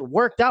hasn't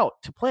worked out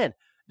to plan.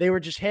 They were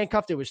just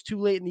handcuffed. It was too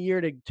late in the year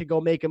to go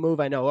make a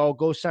move. I know,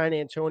 go sign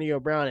Antonio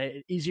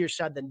Brown. Easier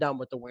said than done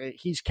with the way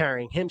he's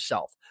carrying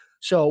himself.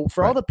 So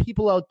for all the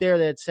people out there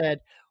that said,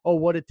 oh,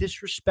 what a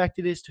disrespect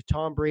it is to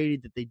Tom Brady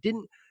that they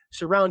didn't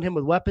surround him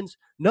with weapons.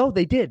 No,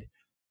 they did.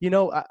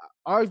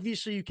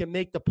 Obviously you can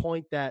make the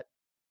point that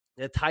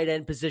the tight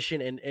end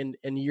position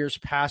in years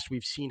past,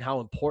 we've seen how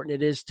important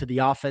it is to the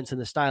offense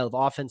and the style of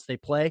offense they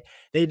play.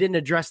 They didn't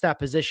address that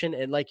position.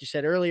 And like you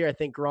said earlier, I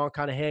think Gronk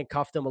kind of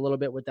handcuffed him a little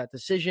bit with that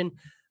decision.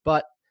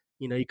 But,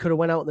 you could have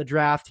went out in the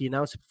draft. He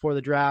announced it before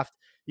the draft.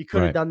 You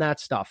could have done that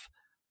stuff.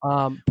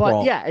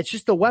 It's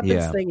just the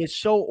weapons thing is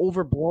so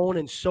overblown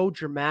and so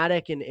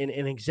dramatic and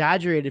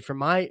exaggerated from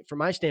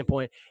my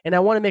standpoint. And I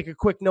want to make a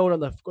quick note on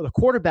the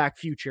quarterback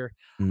future.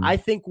 I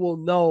think we'll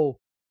know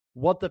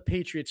what the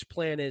Patriots'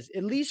 plan is,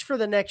 at least for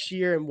the next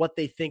year, and what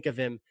they think of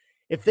him.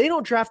 If they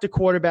don't draft a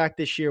quarterback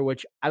this year,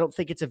 which I don't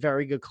think it's a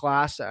very good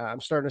class,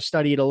 I'm starting to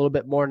study it a little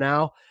bit more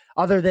now,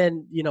 other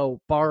than,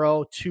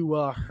 Burrow,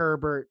 Tua,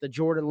 Herbert, the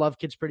Jordan Love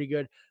kid's pretty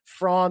good.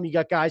 Fromm, you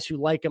got guys who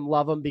like him,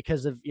 love him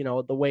because of,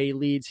 the way he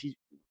leads,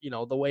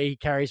 the way he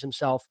carries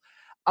himself.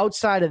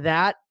 Outside of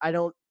that, I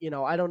don't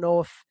know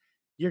if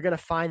you're going to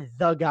find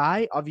the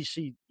guy.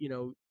 Obviously,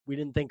 we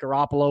didn't think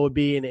Garoppolo would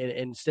be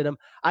in Stidham.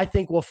 I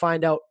think we'll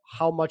find out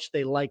how much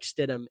they like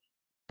Stidham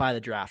by the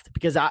draft,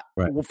 because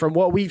from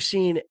what we've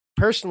seen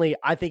personally,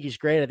 I think he's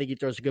great. I think he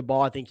throws a good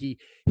ball. I think he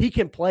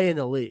can play in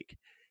the league.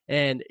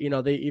 And,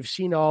 you've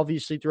seen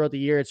obviously throughout the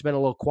year, it's been a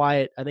little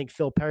quiet. I think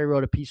Phil Perry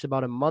wrote a piece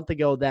about a month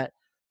ago that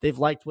they've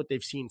liked what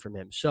they've seen from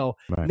him. So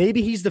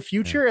maybe he's the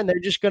future and they're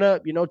just going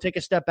to, take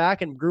a step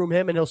back and groom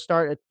him and he'll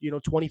start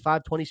at,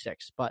 25,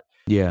 26. But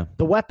the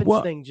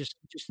weapons thing just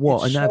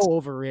and that's so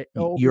over it.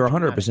 You're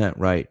 100%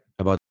 right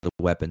about the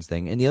weapons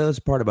thing. And the other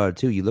part about it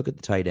too, you look at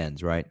the tight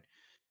ends, right?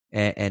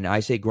 And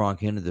I say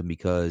Gronk into them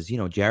because,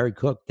 Jared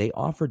Cook, they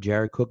offered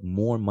Jared Cook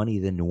more money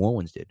than New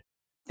Orleans did.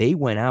 They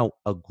went out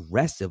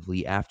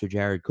aggressively after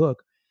Jared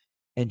Cook,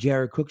 and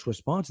Jared Cook's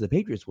response to the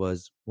Patriots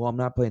was, well, I'm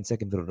not playing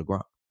second fiddle to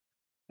Gronk.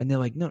 And they're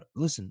like, no,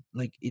 listen,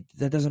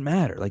 that doesn't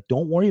matter.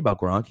 Don't worry about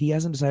Gronk. He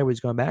hasn't decided whether he's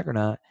going back or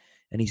not.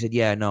 And he said,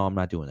 yeah, no, I'm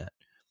not doing that.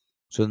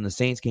 So then the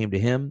Saints came to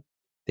him.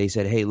 They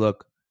said, hey,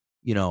 look,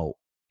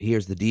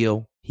 here's the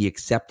deal. He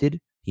accepted.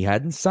 He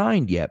hadn't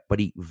signed yet, but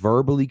he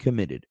verbally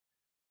committed.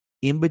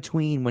 In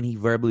between when he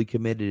verbally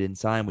committed and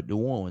signed with New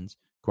Orleans,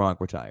 Gronk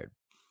retired.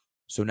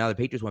 So now the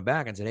Patriots went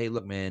back and said, hey,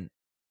 look, man,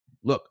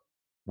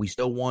 we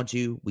still want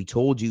you. We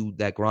told you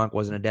that Gronk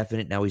wasn't a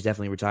definite. Now he's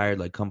definitely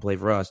retired. Come play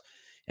for us.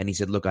 And he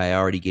said, look, I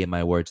already gave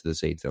my word to the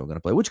Saints that I'm going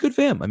to play, which good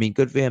for him. I mean,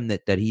 good for him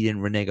that he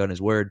didn't renege on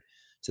his word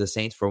to the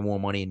Saints for more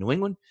money in New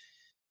England.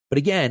 But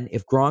again,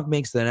 if Gronk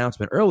makes the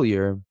announcement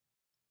earlier,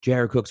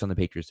 Jared Cook's on the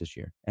Patriots this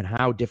year. And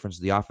how different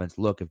does the offense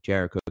look if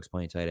Jared Cook's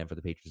playing tight end for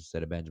the Patriots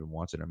instead of Benjamin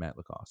Watson or Matt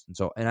Lacoste?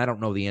 And I don't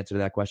know the answer to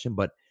that question,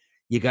 but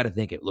you got to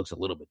think it looks a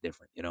little bit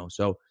different,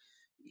 So,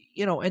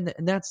 and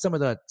that's some of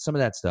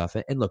that stuff.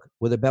 And look,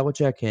 whether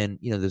Belichick can,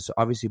 there's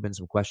obviously been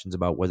some questions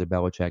about whether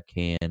Belichick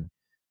can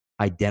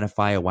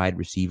identify a wide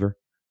receiver,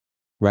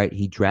 right?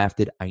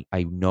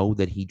 I know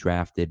that he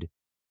drafted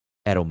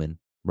Edelman,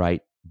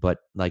 right? But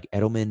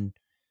Edelman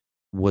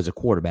was a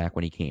quarterback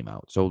when he came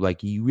out. So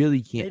you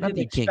really can't, not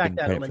that you can't give him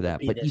credit for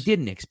that, but you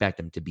didn't expect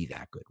him to be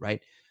that good,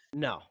 right?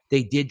 No.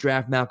 They did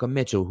draft Malcolm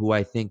Mitchell, who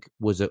I think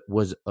was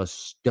a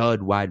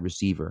stud wide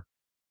receiver,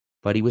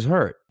 but he was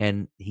hurt.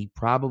 And he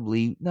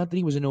probably, not that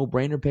he was a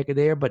no-brainer pick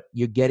there, but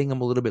you're getting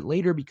him a little bit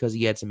later because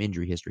he had some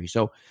injury history.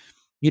 So,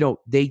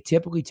 they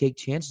typically take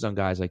chances on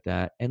guys like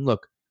that. And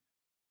look,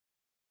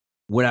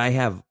 what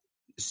I've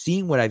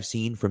seen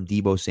from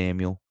Deebo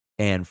Samuel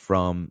and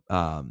from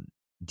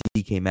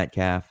DK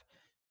Metcalf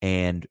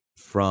and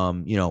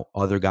from,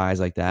 other guys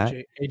like that.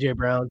 AJ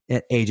Brown.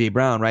 And AJ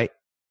Brown, right?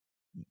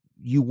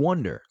 You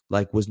wonder,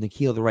 was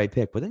N'Keal the right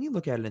pick? But then you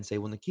look at it and say,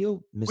 well,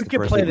 N'Keal missed the first. We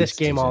could play this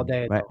game all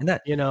day, right? And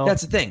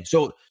that's the thing.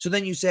 So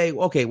then you say,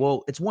 okay,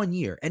 well, it's 1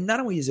 year. And not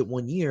only is it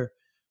 1 year,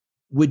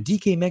 would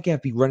DK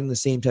Metcalf be running the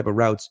same type of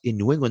routes in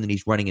New England than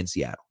he's running in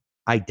Seattle?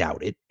 I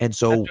doubt it. And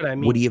so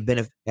would he have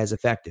been as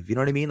effective? You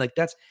know what I mean?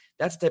 That's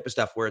the type of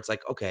stuff where it's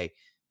okay,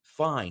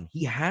 fine.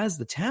 He has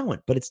the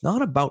talent, but it's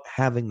not about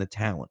having the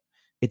talent.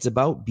 It's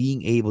about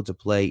being able to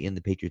play in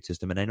the Patriot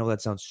system. And I know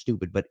that sounds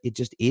stupid, but it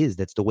just is.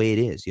 That's the way it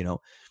is,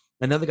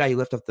 Another guy you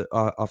left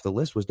off the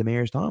list was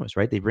Demaryius Thomas,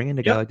 right? They bring in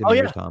a guy like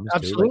Demaryius Thomas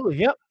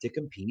absolutely, to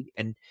compete.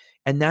 And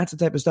that's the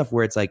type of stuff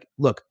where it's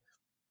look,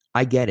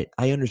 I get it.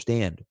 I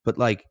understand. But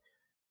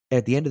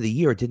at the end of the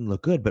year, it didn't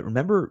look good. But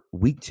remember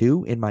week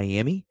 2 in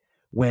Miami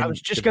when I was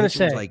just going to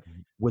say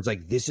was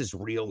this is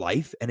real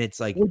life, and it's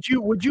would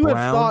you Brown,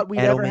 have thought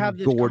we'd Edelman, ever have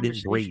this Gordon,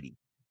 Brady?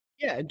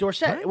 Yeah, and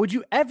Dorsett. Right? Would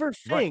you ever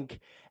think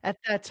at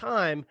that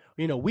time,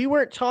 we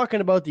weren't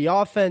talking about the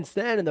offense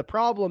then and the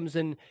problems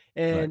and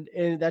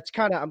that's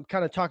I'm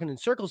kind of talking in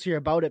circles here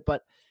about it,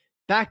 but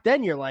back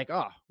then you're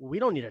we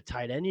don't need a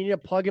tight end. You need a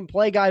plug and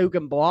play guy who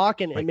can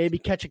block and maybe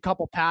catch a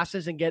couple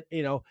passes and get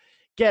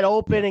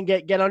open and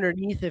get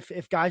underneath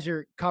if guys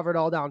are covered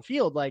all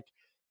downfield.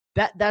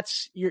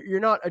 that's you're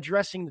not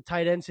addressing the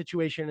tight end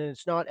situation, and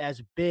it's not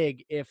as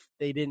big if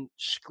they didn't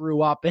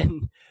screw up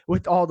and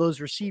with all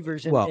those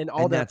receivers and, Well, and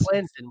all and their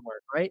plans didn't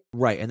work, right?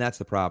 right, and that's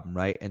the problem,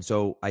 right? And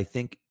so I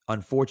think,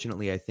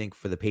 unfortunately, I think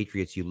for the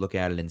Patriots, you look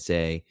at it and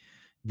say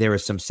there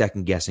is some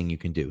second guessing you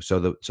can do. So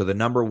the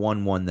number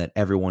one that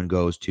everyone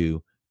goes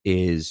to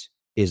is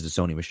the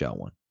Sony Michel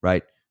one,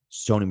 right?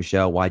 Sony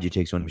Michel, why'd you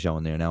take Sony Michel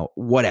in there? Now,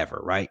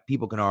 whatever, right?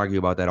 People can argue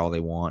about that all they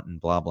want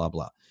and blah blah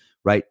blah,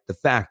 right? The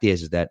fact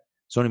is that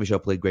Sony Michel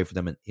played great for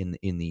them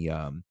in the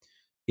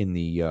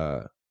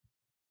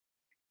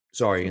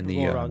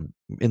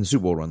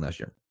Super Bowl run last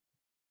year,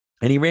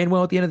 and he ran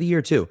well at the end of the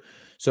year too.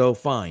 So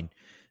fine,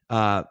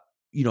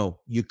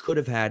 you could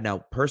have had.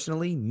 Now,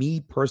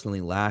 me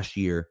personally, last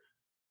year,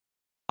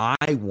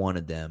 I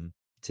wanted them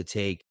to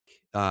take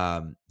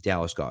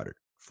Dallas Goedert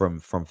from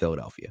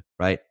Philadelphia,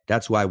 right?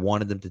 That's who I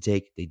wanted them to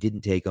take. They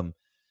didn't take him.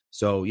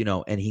 So,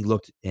 and he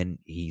looked, and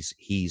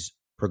he's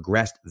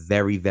progressed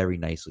very, very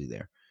nicely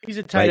there. He's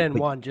a tight end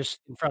one just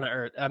in front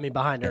of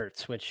behind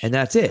Ertz, and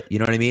that's it. You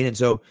know what I mean? And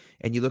so,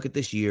 and you look at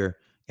this year,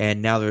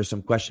 and now there's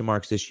some question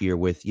marks this year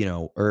with,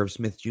 Irv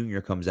Smith Jr.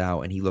 comes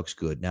out and he looks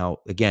good. Now,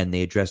 again,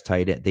 they addressed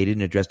tight end. They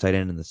didn't address tight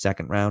end in the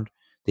second round.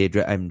 They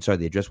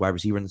addressed wide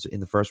receiver in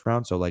the first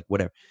round. So, like,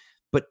 whatever.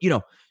 But,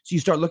 so you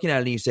start looking at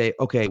it and you say,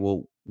 okay,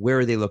 well, where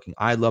are they looking?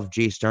 I love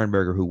Jay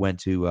Sternberger, who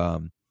went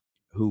to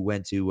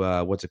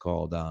what's it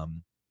called?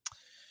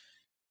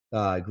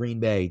 Green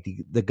Bay.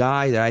 The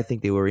guy that I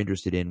think they were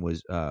interested in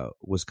was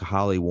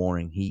Kahale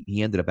Warring.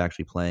 He ended up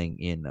actually playing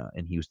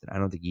in Houston. I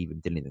don't think he even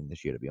did anything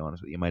this year, to be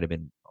honest with you. He might have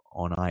been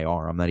on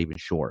IR. I'm not even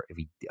sure if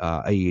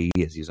he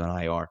is. He's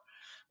on IR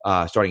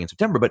starting in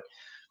September.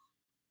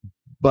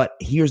 But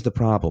here's the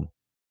problem.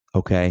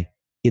 Okay,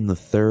 in the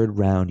third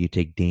round, you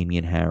take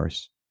Damian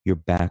Harris, your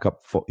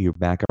backup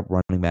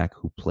running back,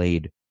 who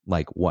played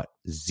like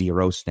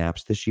 0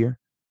 snaps this year,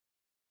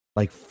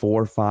 like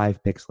 4 or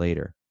 5 picks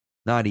later.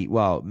 Maybe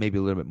a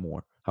little bit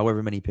more.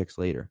 However many picks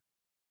later,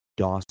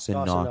 Dawson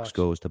Knox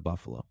goes to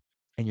Buffalo,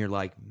 and you're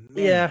like,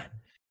 man,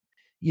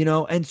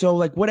 yeah, and so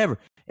like whatever,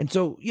 and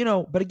so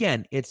but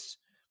again,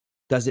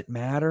 does it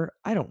matter?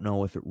 I don't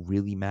know if it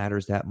really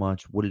matters that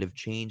much. Would it have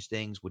changed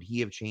things? Would he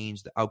have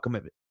changed the outcome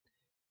of it?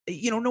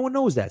 No one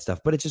knows that stuff,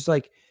 but it's just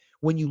like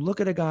when you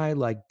look at a guy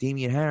like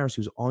Damian Harris,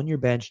 who's on your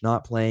bench,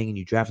 not playing, and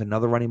you draft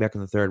another running back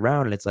in the third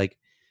round, and it's like,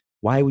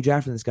 why are we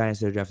drafting this guy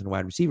instead of drafting a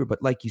wide receiver?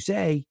 But like you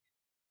say,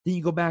 then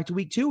you go back to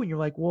week 2 and you're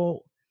like,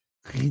 well,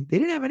 they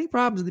didn't have any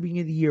problems at the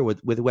beginning of the year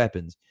with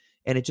weapons.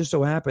 And it just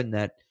so happened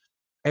that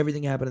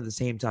everything happened at the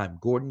same time.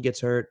 Gordon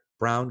gets hurt.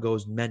 Brown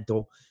goes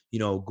mental.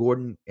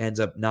 Gordon ends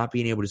up not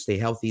being able to stay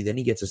healthy. Then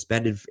he gets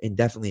suspended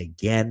indefinitely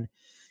again.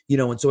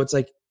 And so it's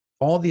like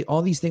all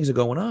these things are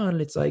going on.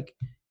 And it's like,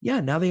 yeah,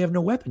 now they have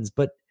no weapons.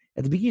 But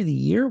at the beginning of the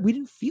year, we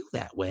didn't feel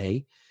that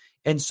way.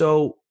 And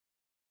so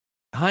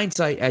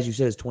hindsight, as you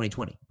said, is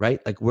 2020,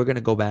 right? Like, we're going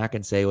to go back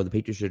and say, well, the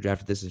Patriots should have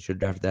drafted this and should have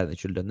drafted that and they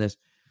should have done this.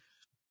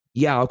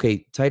 Yeah,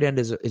 okay, tight end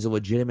is a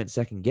legitimate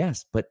second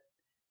guess, but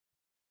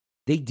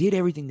they did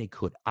everything they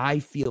could. I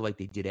feel like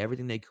they did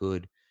everything they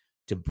could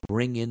to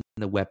bring in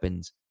the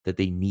weapons that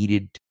they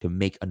needed to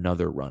make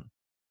another run.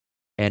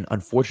 And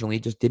unfortunately,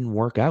 it just didn't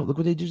work out. Look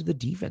what they did to the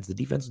defense. The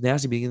defense was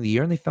nasty at the beginning of the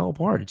year, and they fell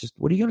apart. It's just,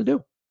 what are you going to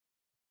do?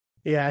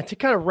 Yeah, to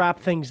kind of wrap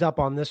things up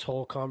on this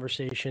whole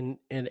conversation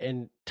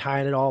and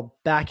tying it all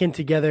back in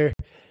together.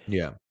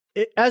 Yeah.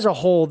 As a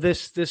whole,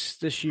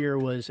 this year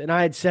was, and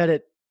I had said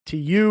it to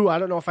you. I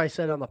don't know if I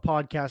said it on the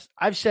podcast.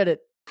 I've said it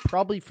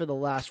probably for the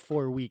last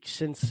 4 weeks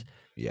since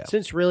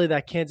really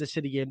that Kansas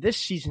City game. This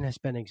season has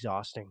been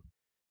exhausting.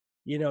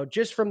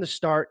 Just from the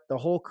start, the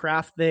whole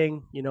Kraft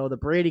thing, the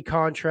Brady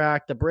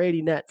contract, the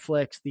Brady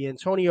Netflix, the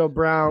Antonio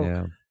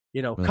Brown,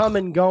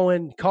 coming,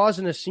 going,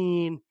 causing a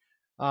scene.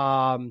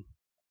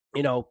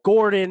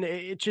 Gordon,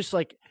 it's just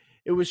like,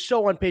 it was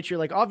so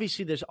unpatriotic. Like,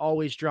 obviously there's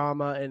always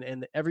drama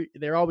and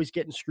they're always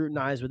getting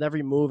scrutinized with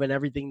every move and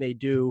everything they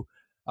do.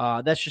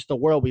 That's just the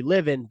world we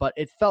live in. But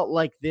it felt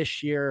like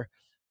this year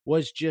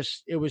was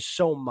it was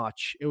so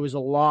much. It was a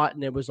lot,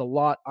 and it was a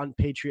lot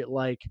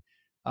unpatriot-like.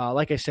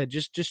 Like I said,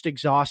 just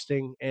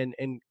exhausting and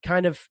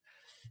kind of,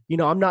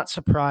 I'm not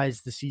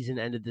surprised the season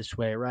ended this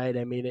way, right?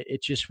 I mean,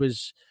 it just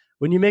was,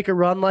 when you make a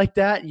run like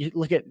that, you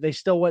look at, they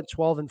still went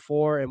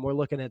 12-4, and we're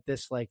looking at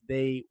this like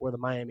they were the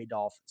Miami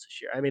Dolphins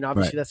this year. I mean,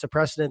 obviously that's a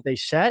precedent they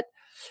set,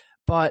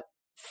 but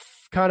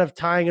kind of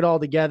tying it all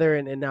together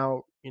and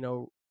now,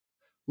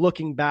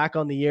 looking back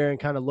on the year and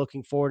kind of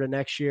looking forward to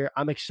next year,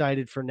 I'm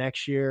excited for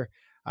next year.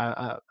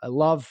 I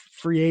love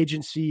free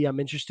agency.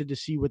 I'm interested to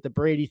see what the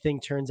Brady thing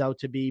turns out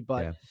to be,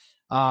 but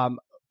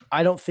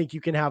I don't think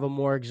you can have a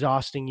more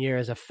exhausting year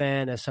as a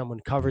fan, as someone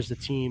covers the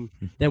team,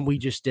 than we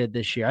just did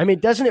this year. I mean,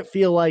 doesn't it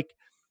feel like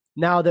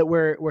now that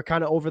we're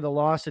kind of over the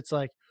loss, it's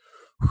like,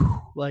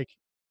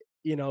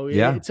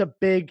 it's a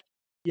big,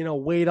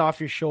 weight off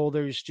your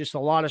shoulders, just a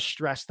lot of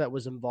stress that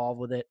was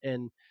involved with it.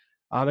 And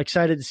I'm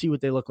excited to see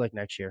what they look like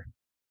next year.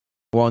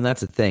 Well, and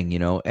that's the thing,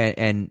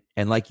 and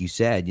like you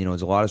said,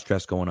 there's a lot of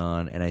stress going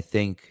on, and I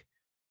think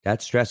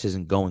that stress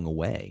isn't going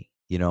away.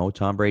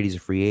 Tom Brady's a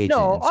free agent.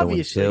 No, and so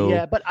obviously,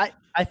 yeah. But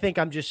I think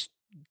I'm just,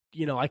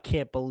 I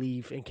can't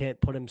believe and can't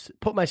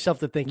put myself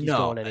to think he's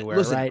going anywhere.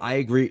 Listen, right? I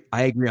agree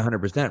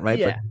 100%. Right.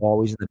 Yeah. But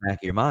always in the back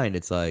of your mind,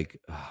 it's like,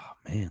 oh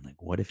man,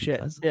 like what if he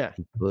does? Yeah.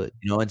 He could,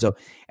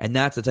 and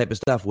that's the type of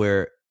stuff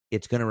where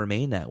it's going to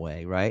remain that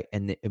way. Right.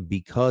 And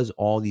because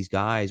all these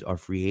guys are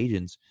free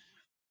agents,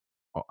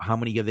 how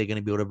many are they going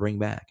to be able to bring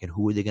back, and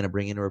who are they going to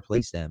bring in to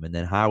replace them? And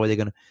then how are they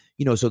going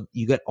to, so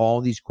you got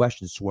all these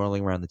questions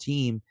swirling around the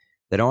team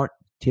that aren't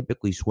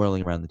typically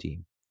swirling around the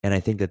team. And I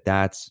think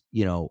that's,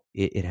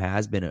 it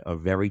has been a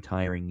very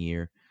tiring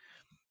year.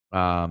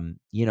 And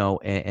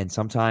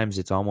sometimes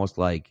it's almost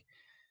like,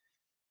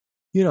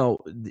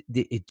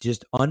 it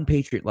just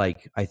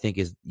unpatriot-like, I think,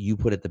 is, you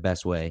put it the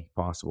best way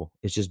possible.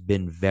 It's just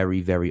been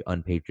very, very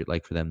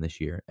unpatriot-like for them this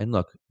year. And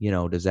look,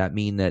 does that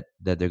mean that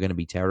they're going to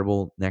be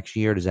terrible next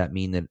year? Does that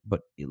mean that?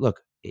 But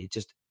look,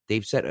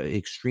 they've set an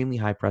extremely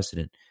high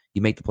precedent.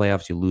 You make the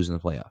playoffs, you lose in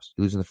the playoffs.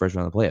 You lose in the first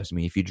round of the playoffs. I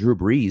mean, if you Drew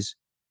Brees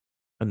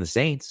and the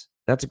Saints,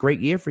 that's a great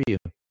year for you.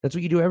 That's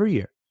what you do every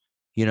year,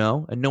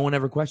 and no one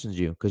ever questions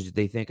you because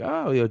they think,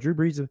 oh, Drew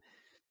Brees,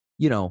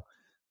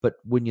 But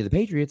when you're the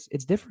Patriots,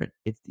 it's different.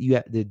 You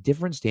have the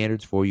different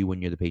standards for you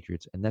when you're the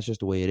Patriots, and that's just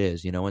the way it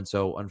is, And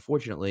so,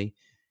 unfortunately,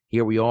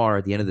 here we are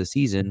at the end of the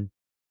season,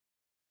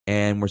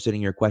 and we're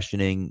sitting here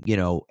questioning,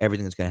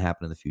 everything that's going to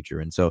happen in the future.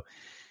 And so,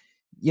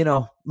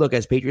 look,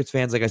 as Patriots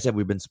fans, like I said,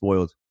 we've been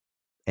spoiled,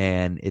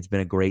 and it's been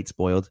a great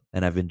spoiled,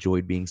 and I've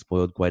enjoyed being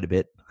spoiled quite a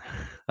bit.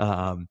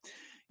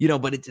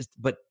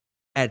 But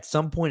at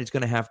some point, it's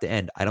going to have to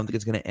end. I don't think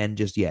it's going to end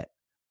just yet.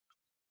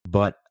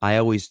 But I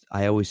always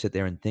sit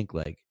there and think,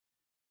 like,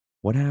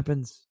 what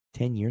happens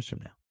 10 years from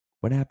now?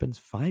 What happens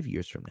 5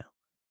 years from now?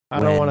 I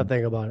don't want to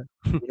think about it.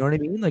 You know what I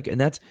mean? Like, and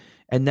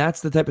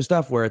that's the type of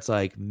stuff where it's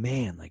like,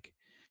 man, like,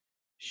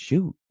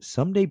 shoot,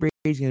 someday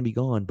Brady's going to be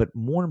gone, but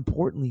more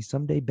importantly,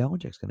 someday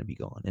Belichick's going to be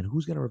gone, and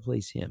who's going to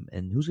replace him,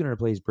 and who's going to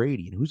replace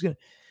Brady, and who's going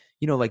to,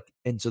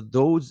 and so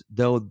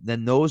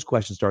then those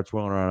questions start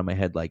swirling around in my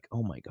head, like,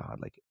 oh my God,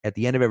 like at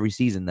the end of every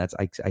season,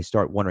 I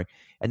start wondering,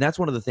 and that's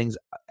one of the things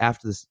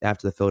after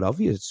the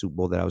Philadelphia Super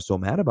Bowl that I was so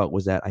mad about,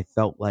 was that I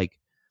felt like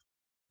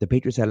the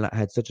Patriots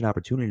had such an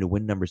opportunity to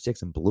win number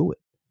 6 and blew it.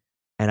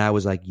 And I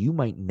was like, you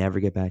might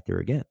never get back there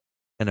again.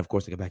 And of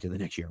course, they got back to the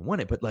next year and won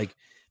it. But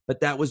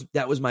that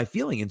was my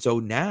feeling. And so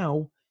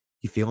now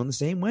you feeling the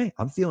same way.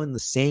 I'm feeling the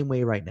same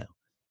way right now.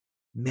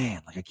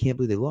 Man, like I can't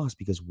believe they lost,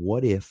 because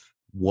what if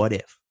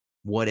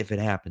it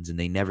happens and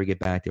they never get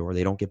back there, or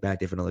they don't get back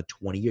there for another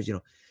 20 years,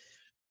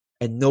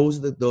 And those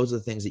are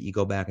the things that you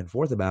go back and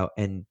forth about.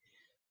 And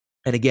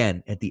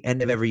again, at the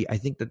end of I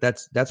think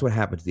that's what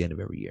happens at the end of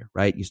every year,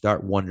 right? You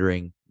start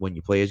wondering when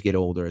your players get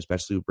older,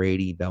 especially with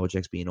Brady,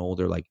 Belichick's being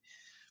older, like,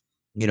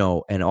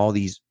 and all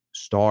these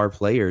star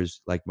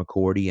players like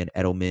McCourty and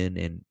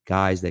Edelman and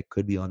guys that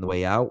could be on the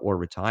way out or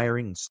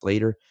retiring, and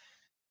Slater,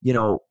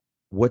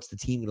 what's the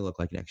team going to look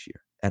like next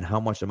year? And how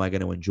much am I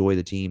going to enjoy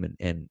the team?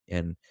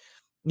 And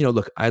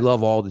look, I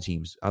love all the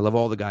teams. I love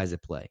all the guys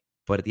that play.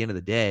 But at the end of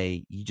the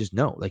day, you just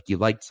know, like, you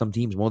like some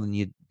teams more than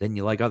you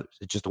like others.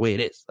 It's just the way it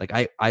is. Like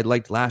I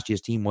liked last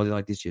year's team more than I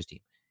liked this year's team.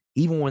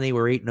 Even when they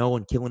were 8-0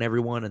 and killing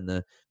everyone and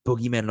the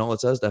boogeyman and all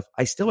that other stuff,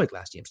 I still like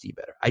last year's team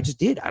better. I just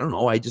did. I don't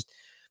know.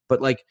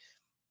 But like,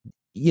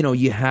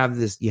 you have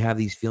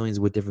these feelings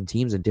with different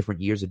teams and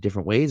different years in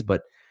different ways.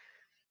 But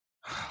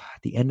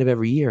at the end of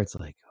every year, it's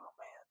like, oh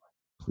man,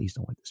 please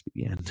don't let this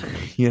be the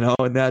end.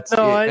 And that's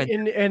no,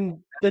 and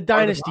the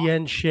dynasty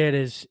end shit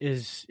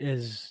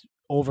is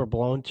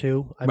overblown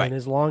too. I mean,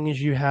 as long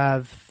as you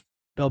have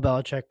Bill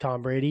Belichick,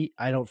 Tom Brady,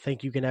 I don't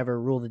think you can ever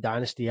rule the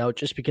dynasty out,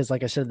 just because,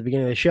 like I said at the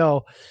beginning of the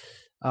show,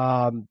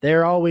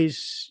 they're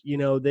always,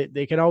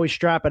 they can always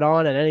strap it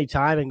on at any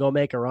time and go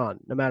make a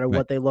run, no matter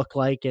what they look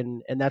like.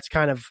 And that's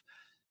kind of,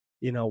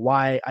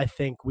 why I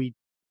think we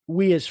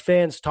as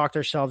fans talked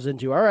ourselves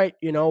into, all right,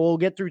 we'll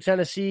get through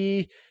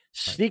Tennessee,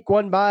 sneak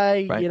one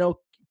by,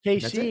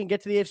 KC, and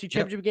get to the AFC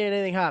Championship game, and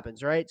anything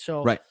happens, right?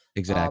 So,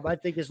 exactly. I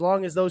think as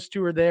long as those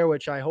two are there,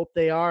 which I hope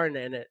they are,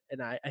 and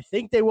I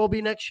think they will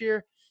be next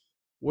year,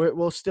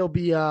 we'll still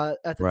be at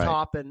the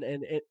top and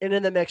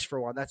in the mix for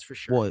one. That's for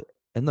sure. Well,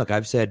 and look,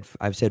 I've said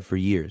for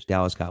years,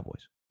 Dallas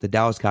Cowboys,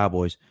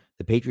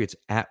 the Patriots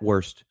at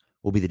worst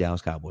will be the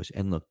Dallas Cowboys.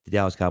 And look, the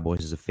Dallas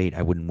Cowboys is a fate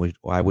I wouldn't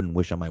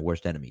wish on my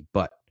worst enemy,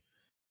 but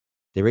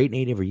they're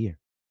 8-8 every year.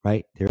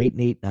 Right? They're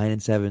 8-8,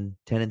 9-7,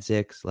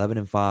 10-6,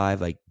 11-5.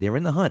 Like, they're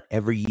in the hunt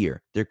every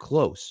year. They're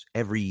close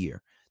every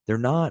year. They're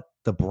not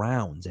the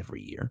Browns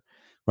every year,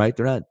 right?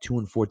 They're not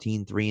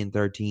 2-14,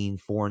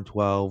 3-13,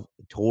 4-12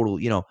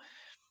 total.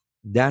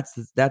 That's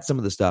some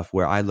of the stuff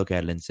where I look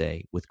at it and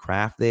say, with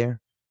Kraft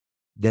there,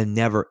 then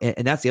never.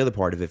 And that's the other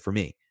part of it for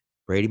me.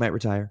 Brady might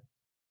retire.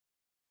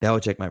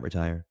 Belichick might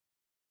retire.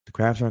 The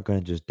Krafts aren't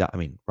going to just die. I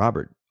mean,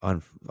 Robert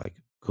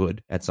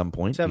could at some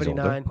point. 79,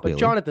 older, but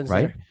Jonathan's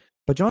right? there.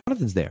 But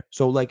Jonathan's there.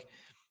 So, like,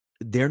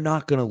 they're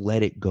not going to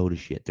let it go to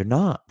shit. They're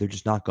not. They're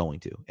just not going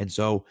to. And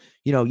so,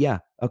 yeah,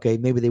 okay,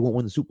 maybe they won't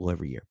win the Super Bowl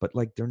every year, but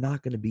like they're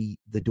not going to be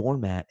the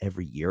doormat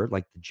every year,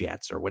 like the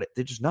Jets or what.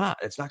 They're just not.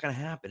 It's not going to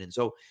happen. And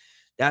so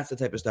that's the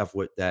type of stuff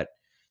that,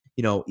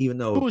 even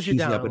though Cools you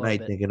keeps me down up a at little night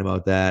bit. thinking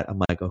about that, I'm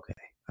like, okay,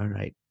 all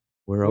right,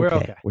 we're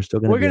okay. We're still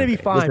going to be gonna be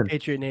okay. fine, Listen,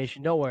 Patriot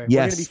Nation. Don't worry.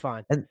 yes, We're gonna be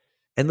fine.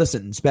 And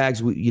listen,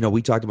 Spags,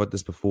 we talked about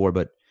this before,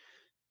 but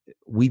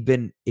we've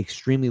been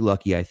extremely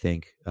lucky, I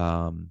think.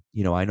 I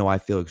know I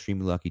feel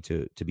extremely lucky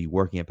to be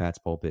working at Pat's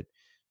Pulpit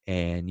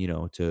and,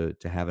 to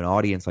have an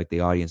audience like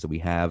the audience that we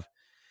have.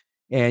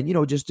 And,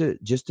 just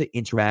to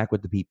interact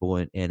with the people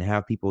and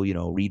have people,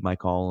 read my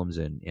columns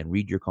and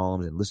read your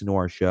columns and listen to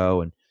our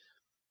show. And,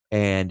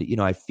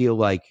 I feel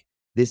like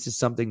this is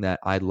something that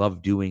I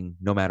love doing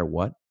no matter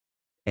what.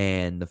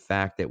 And the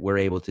fact that we're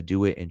able to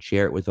do it and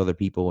share it with other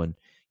people and,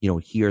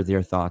 hear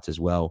their thoughts as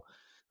well,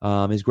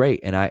 is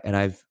great. And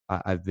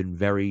I've been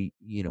very,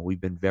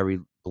 we've been very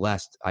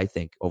blessed, I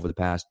think, over the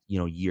past,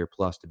 year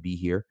plus to be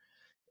here.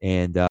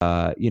 And,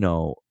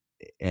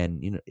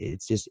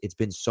 it's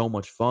been so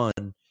much fun.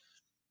 And,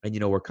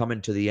 we're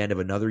coming to the end of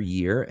another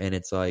year and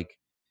it's like,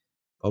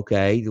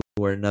 okay,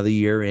 we're another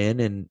year in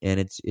and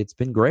it's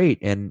been great.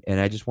 And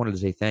I just wanted to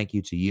say thank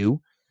you to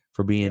you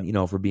for being,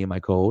 for being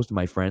my co-host and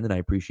my friend. And I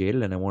appreciate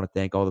it. And I want to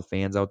thank all the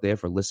fans out there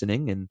for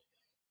listening. And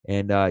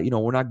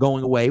we're not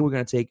going away. We're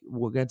going to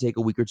take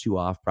a week or two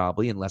off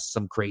probably, unless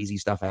some crazy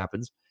stuff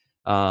happens.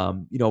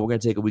 We're going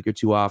to take a week or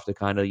two off to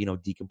kind of,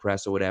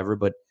 decompress or whatever,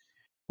 but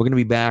we're going to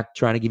be back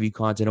trying to give you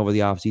content over the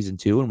offseason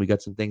too. And we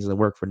got some things in the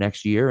work for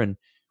next year and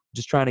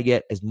just trying to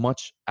get as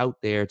much out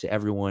there to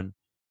everyone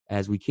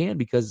as we can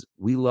because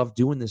we love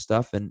doing this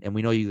stuff. And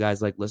we know you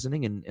guys like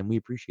listening and we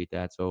appreciate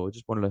that. So I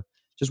just wanted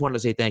to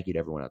say thank you to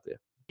everyone out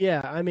there.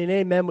 Yeah, I mean,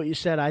 amen what you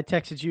said. I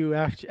texted you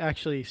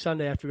actually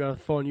Sunday after we got on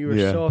the phone. You were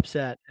so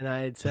upset. And I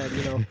had said,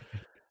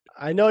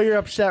 I know you're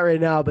upset right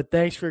now, but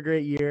thanks for a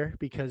great year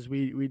because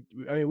we've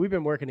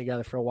been working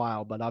together for a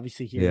while, but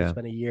obviously here it's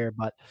been a year.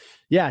 But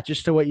yeah,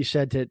 just to what you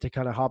said to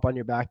kind of hop on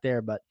your back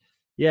there. But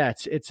yeah,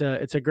 it's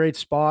a great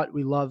spot.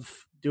 We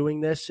love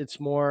doing this. It's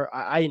more,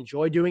 I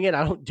enjoy doing it.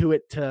 I don't do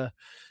it to,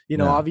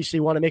 obviously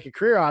want to make a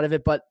career out of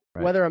it, but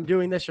whether I'm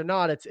doing this or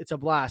not, it's a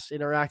blast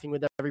interacting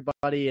with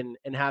everybody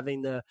and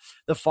having the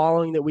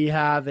following that we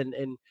have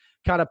and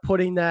kind of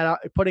putting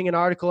an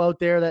article out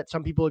there that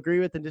some people agree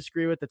with and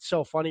disagree with. It's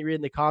so funny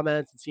reading the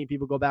comments and seeing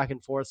people go back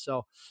and forth.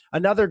 So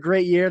another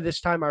great year.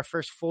 This time our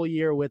first full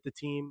year with the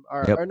team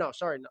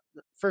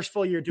first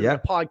full year doing a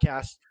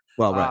podcast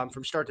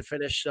from start to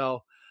finish.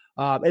 So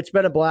it's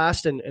been a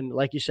blast. And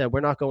like you said, we're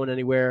not going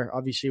anywhere.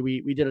 Obviously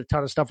we did a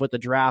ton of stuff with the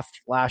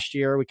draft last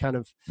year. We kind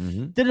of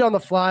did it on the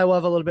fly. We'll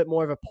have a little bit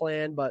more of a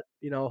plan, but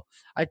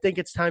I think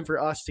it's time for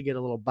us to get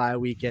a little bye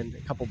weekend,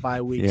 a couple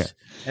bye weeks,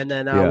 and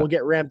then we'll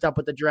get ramped up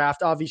with the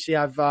draft. Obviously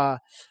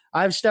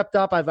I've stepped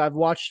up. I've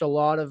watched a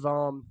lot of,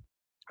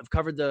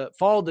 I've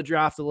followed the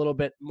draft a little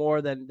bit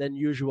more than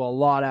usual, a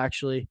lot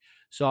actually.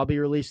 So I'll be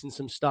releasing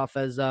some stuff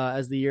as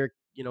the year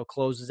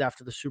closes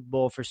after the Super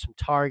Bowl for some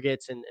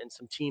targets and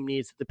some team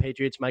needs that the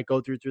Patriots might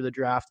go through the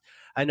draft.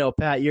 I know,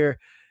 Pat, you're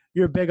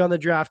big on the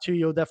draft too.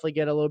 You'll definitely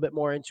get a little bit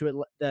more into it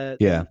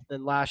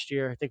than last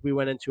year. I think we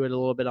went into it a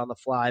little bit on the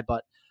fly,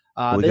 but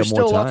there's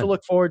still a lot to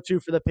look forward to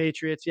for the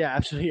Patriots. Yeah,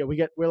 absolutely.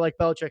 Yeah, we're like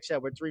Belichick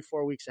said, we're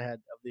 3-4 weeks ahead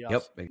of the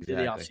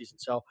offseason.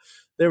 So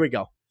there we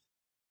go.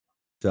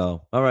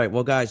 So, all right.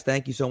 Well, guys,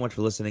 thank you so much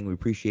for listening. We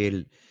appreciate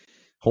it.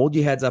 Hold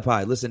your heads up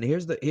high. Listen,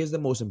 here's the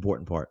most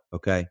important part,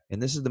 okay?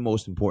 And this is the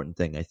most important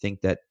thing. I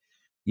think that,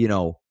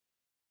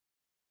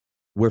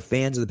 we're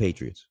fans of the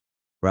Patriots,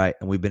 right?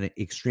 And we've been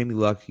extremely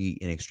lucky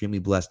and extremely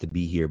blessed to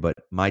be here. But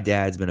my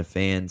dad's been a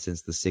fan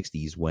since the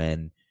 60s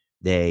when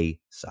they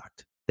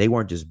sucked. They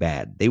weren't just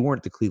bad. They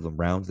weren't the Cleveland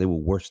Browns. They were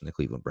worse than the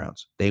Cleveland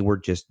Browns. They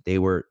were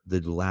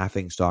the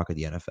laughing stock of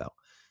the NFL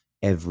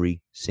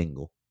every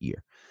single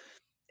year.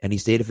 And he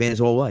stayed a fan his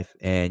whole life.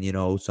 And,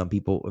 some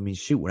people,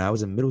 when I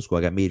was in middle school,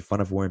 I got made fun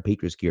of for wearing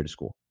Patriots gear to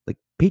school. Like,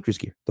 Patriots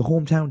gear, the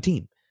hometown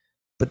team.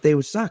 But they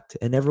were sucked.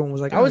 And everyone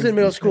was like, I was in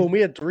middle school and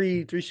we had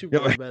three Super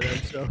Bowls by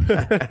then. So.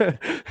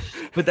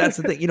 But that's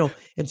the thing,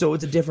 and so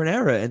it's a different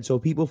era. And so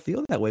people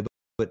feel that way.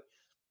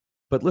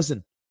 But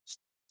listen,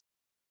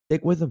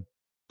 stick with them.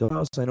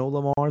 I know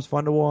Lamar's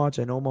fun to watch.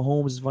 I know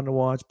Mahomes is fun to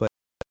watch. But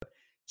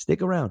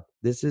stick around.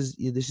 This is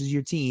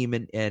your team.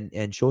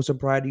 And show some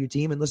pride to your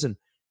team. And listen,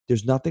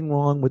 there's nothing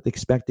wrong with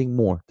expecting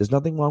more. There's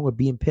nothing wrong with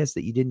being pissed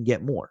that you didn't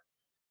get more.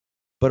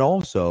 But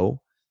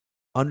also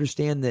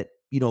understand that,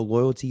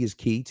 loyalty is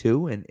key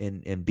too,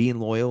 and being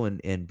loyal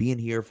and being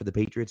here for the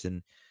Patriots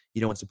and,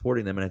 and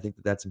supporting them. And I think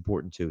that that's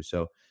important too.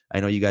 So I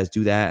know you guys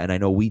do that and I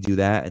know we do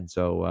that. And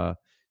so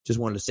just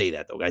wanted to say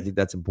that though. I think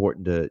that's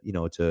important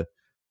to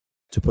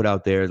put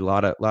out there. A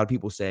lot of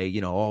people say,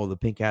 the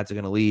Pink Hats are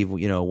going to leave,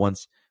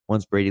 once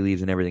Brady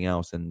leaves and everything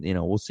else. And,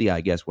 we'll see,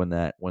 I guess, when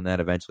that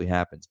eventually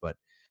happens. But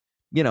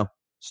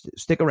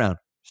stick around.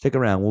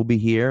 We'll be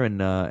here,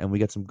 and we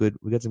got some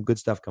good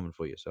stuff coming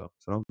for you. So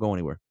don't go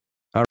anywhere.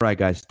 All right,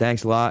 guys.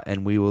 Thanks a lot,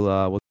 and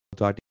we'll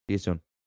talk to you soon.